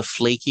a little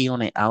flaky on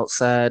the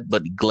outside,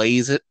 but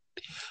glaze it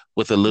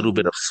with a little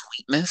bit of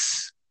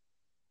sweetness.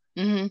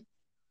 Mm-hmm.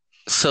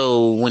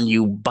 So when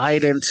you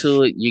bite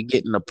into it, you're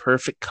getting a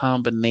perfect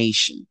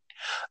combination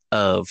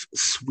of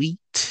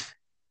sweet,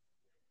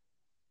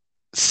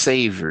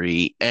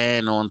 savory,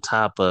 and on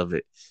top of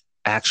it,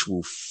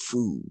 actual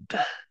food.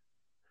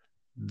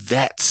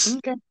 That's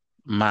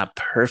my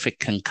perfect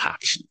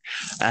concoction.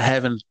 I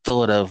haven't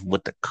thought of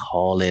what to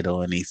call it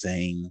or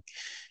anything,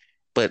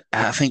 but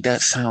I think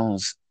that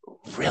sounds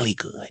really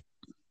good.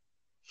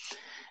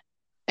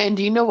 And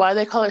do you know why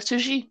they call it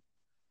sushi?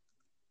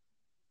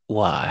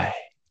 Why?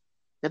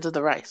 Because of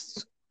the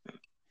rice.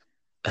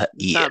 It's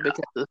Yeah, not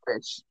because of the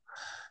fish.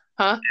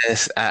 Huh?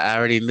 yes, I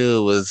already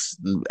knew it was.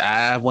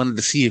 I wanted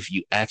to see if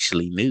you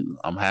actually knew.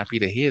 I'm happy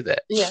to hear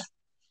that. Yeah.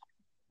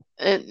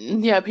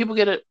 And yeah, people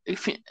get it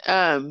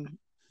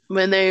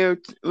when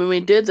when we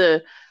did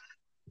the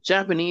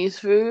Japanese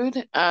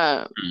food,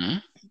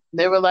 Mhm.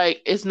 they were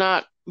like, it's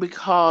not we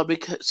called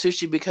because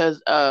sushi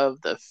because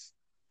of the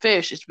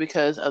fish, it's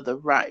because of the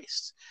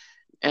rice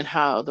and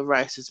how the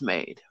rice is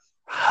made.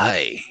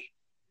 Hi,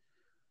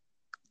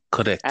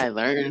 correct. I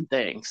learned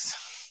things.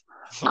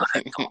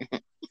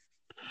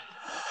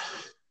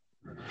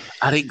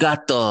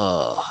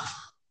 Arigato.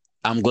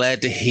 I'm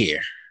glad to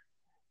hear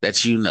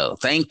that you know.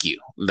 Thank you.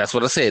 That's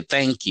what I said.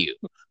 Thank you.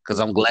 Because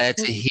I'm glad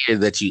to hear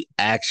that you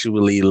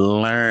actually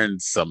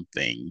learned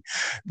something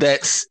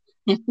that's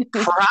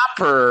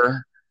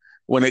proper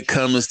when it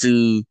comes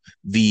to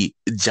the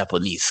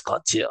Japanese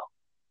culture.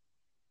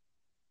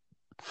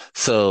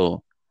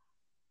 So,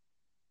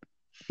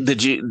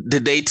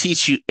 did they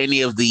teach you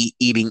any of the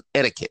eating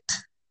etiquette?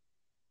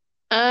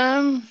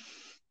 um,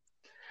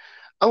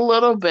 a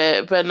little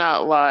bit, but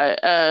not a lot.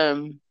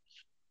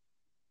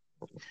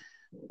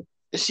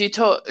 She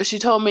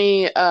told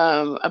me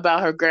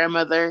about her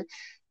grandmother,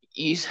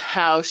 use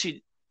how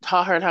she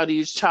taught her how to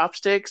use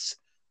chopsticks.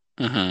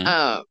 Mm-hmm.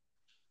 Um,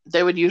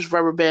 they would use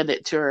rubber band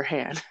it to her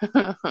hand.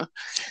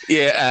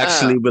 Yeah, uh,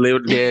 actually, believe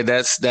it, yeah,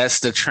 that's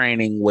the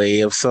training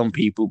way of some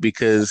people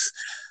because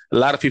a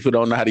lot of people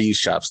don't know how to use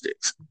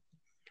chopsticks.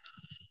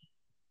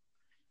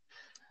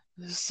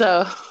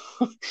 so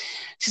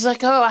she's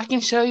like, "Oh, I can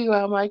show you."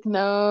 I'm like,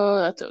 "No,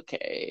 that's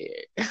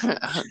okay."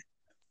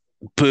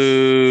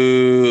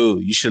 Boo!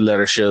 You should let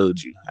her show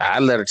you. I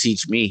let her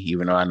teach me,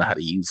 even though I know how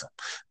to use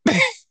them.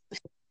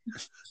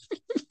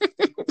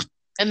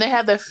 And they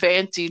had the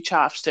fancy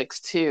chopsticks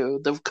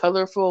too, the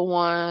colorful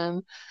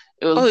one.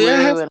 It was Oh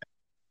yeah, blue and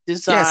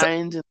yes,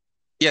 designed.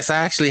 yes. I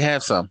actually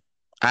have some.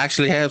 I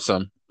actually have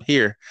some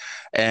here,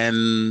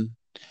 and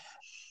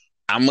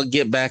I'm gonna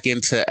get back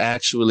into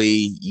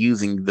actually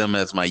using them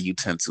as my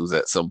utensils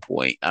at some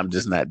point. I'm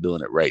just not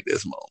doing it right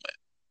this moment.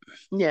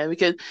 Yeah,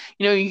 because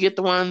you get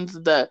the ones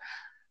the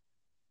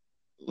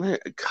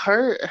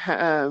cur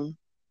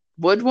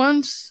wood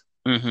ones,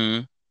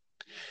 Mm-hmm.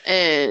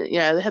 and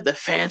yeah, they had the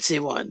fancy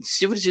ones.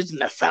 She was using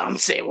the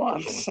fancy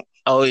ones.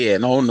 Oh yeah,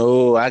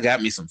 no, I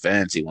got me some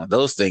fancy ones.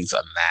 Those things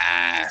are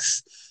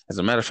nice. As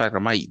a matter of fact, I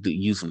might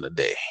use them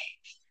today.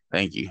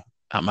 Thank you.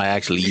 I might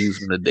actually use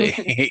them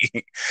today.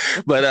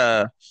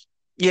 But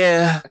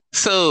yeah.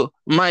 So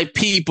my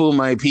people,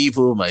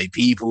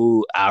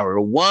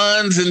 our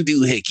ones and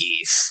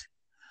doohickeys.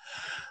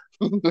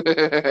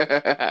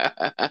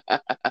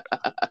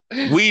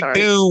 We Sorry.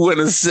 do want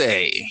to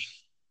say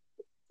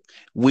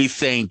we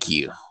thank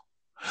you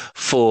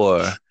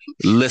for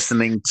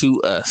listening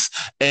to us.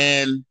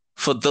 And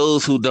for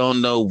those who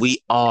don't know,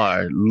 we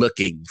are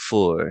looking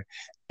for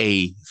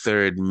a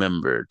third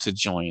member to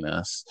join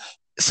us.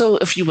 So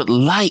if you would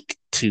like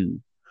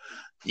to,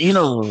 you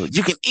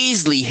can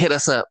easily hit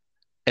us up.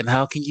 And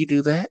how can you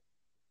do that?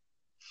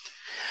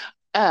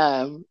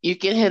 You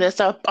can hit us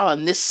up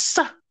on this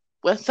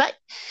website,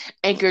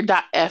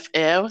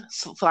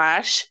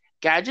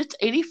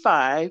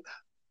 anchor.fm/gadgets85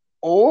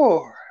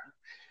 or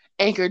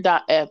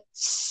anchor.fm/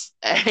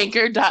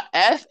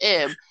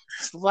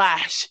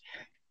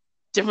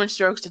 different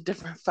strokes to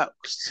different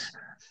folks.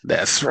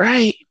 That's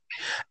right.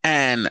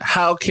 And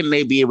how can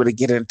they be able to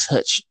get in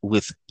touch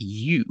with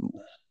you?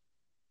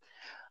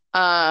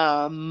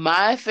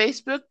 My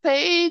Facebook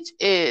page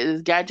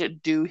is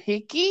Gadget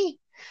Doohickey.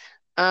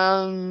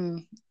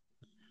 Um,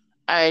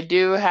 I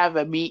do have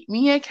a Meet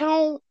Me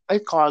account.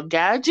 It's called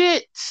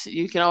Gadget.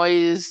 You can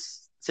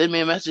always send me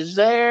a message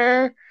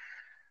there.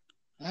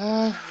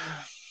 Uh,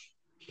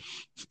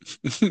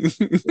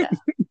 yeah.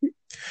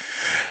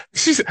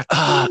 She said,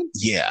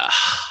 yeah.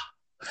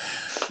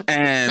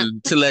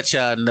 And to let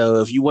y'all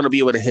know, if you want to be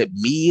able to hit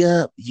me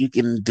up, you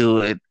can do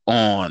it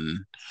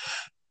on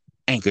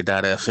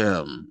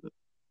anchor.fm/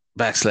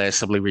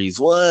 Simply Reads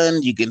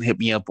One. You can hit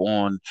me up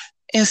on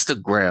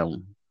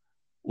Instagram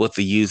with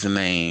the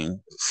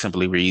username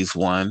Simply Reads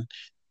One,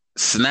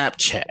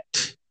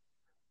 Snapchat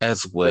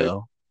as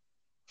well.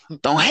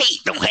 Don't hate,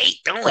 don't hate,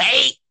 don't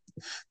hate.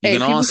 You Hey,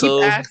 can people keep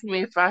also, asking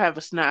me if I have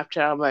a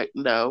Snapchat. I'm like,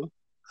 no.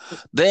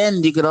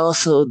 then you can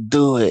also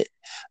do it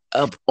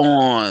up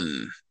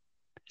on,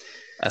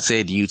 I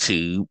said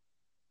YouTube,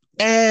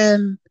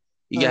 and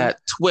you got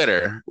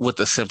Twitter with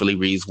the Simply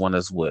Reads One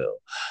as well.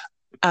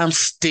 I'm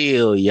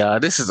still, y'all.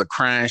 This is a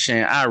crying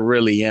shame. I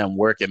really am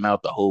working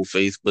out the whole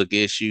Facebook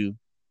issue.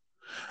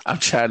 I'm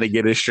trying to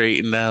get it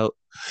straightened out.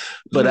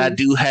 But I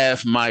do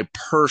have my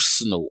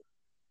personal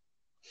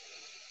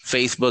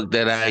Facebook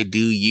that I do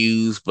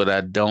use, but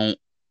I don't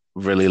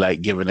really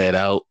like giving that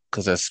out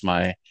because that's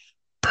my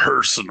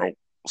personal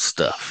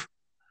stuff.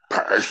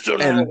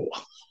 Personal. And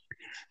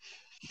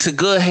to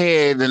go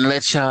ahead and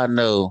let y'all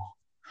know,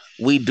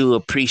 we do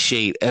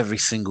appreciate every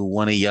single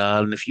one of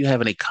y'all. And if you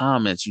have any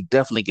comments, you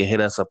definitely can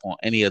hit us up on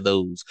any of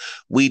those.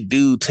 We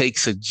do take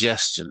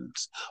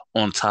suggestions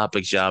on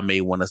topics y'all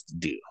may want us to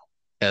do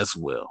as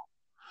well.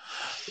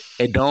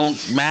 It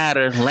don't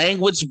matter.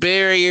 Language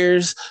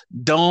barriers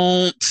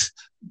don't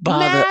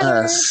bother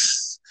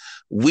us.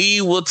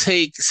 We will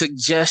take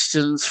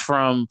suggestions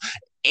from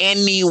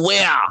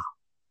anywhere.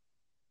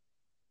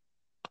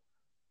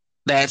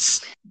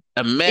 That's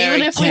Americans,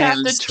 even if we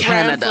have to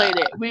Canada.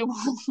 translate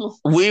it,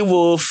 we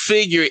will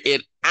figure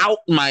it out,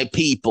 my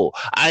people.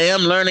 I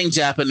am learning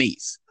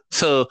Japanese,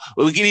 so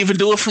we can even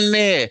do it from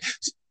there.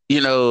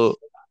 You know,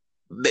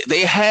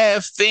 they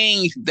have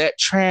things that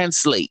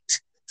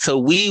translate, so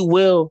we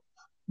will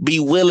be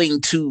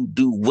willing to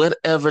do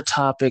whatever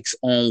topics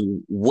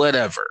on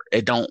whatever.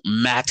 It don't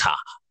matter.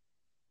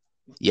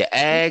 You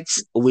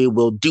ask, we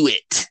will do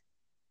it.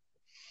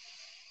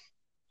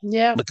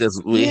 Yeah,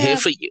 because we're here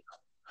for you.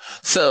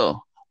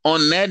 So,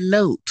 on that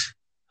note,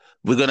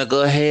 we're going to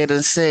go ahead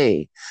and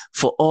say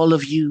for all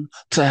of you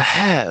to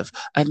have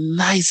a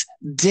nice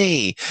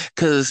day.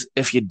 Because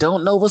if you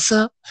don't know what's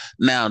up,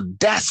 now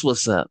that's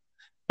what's up.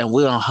 And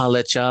we're going to holler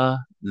at y'all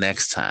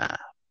next time.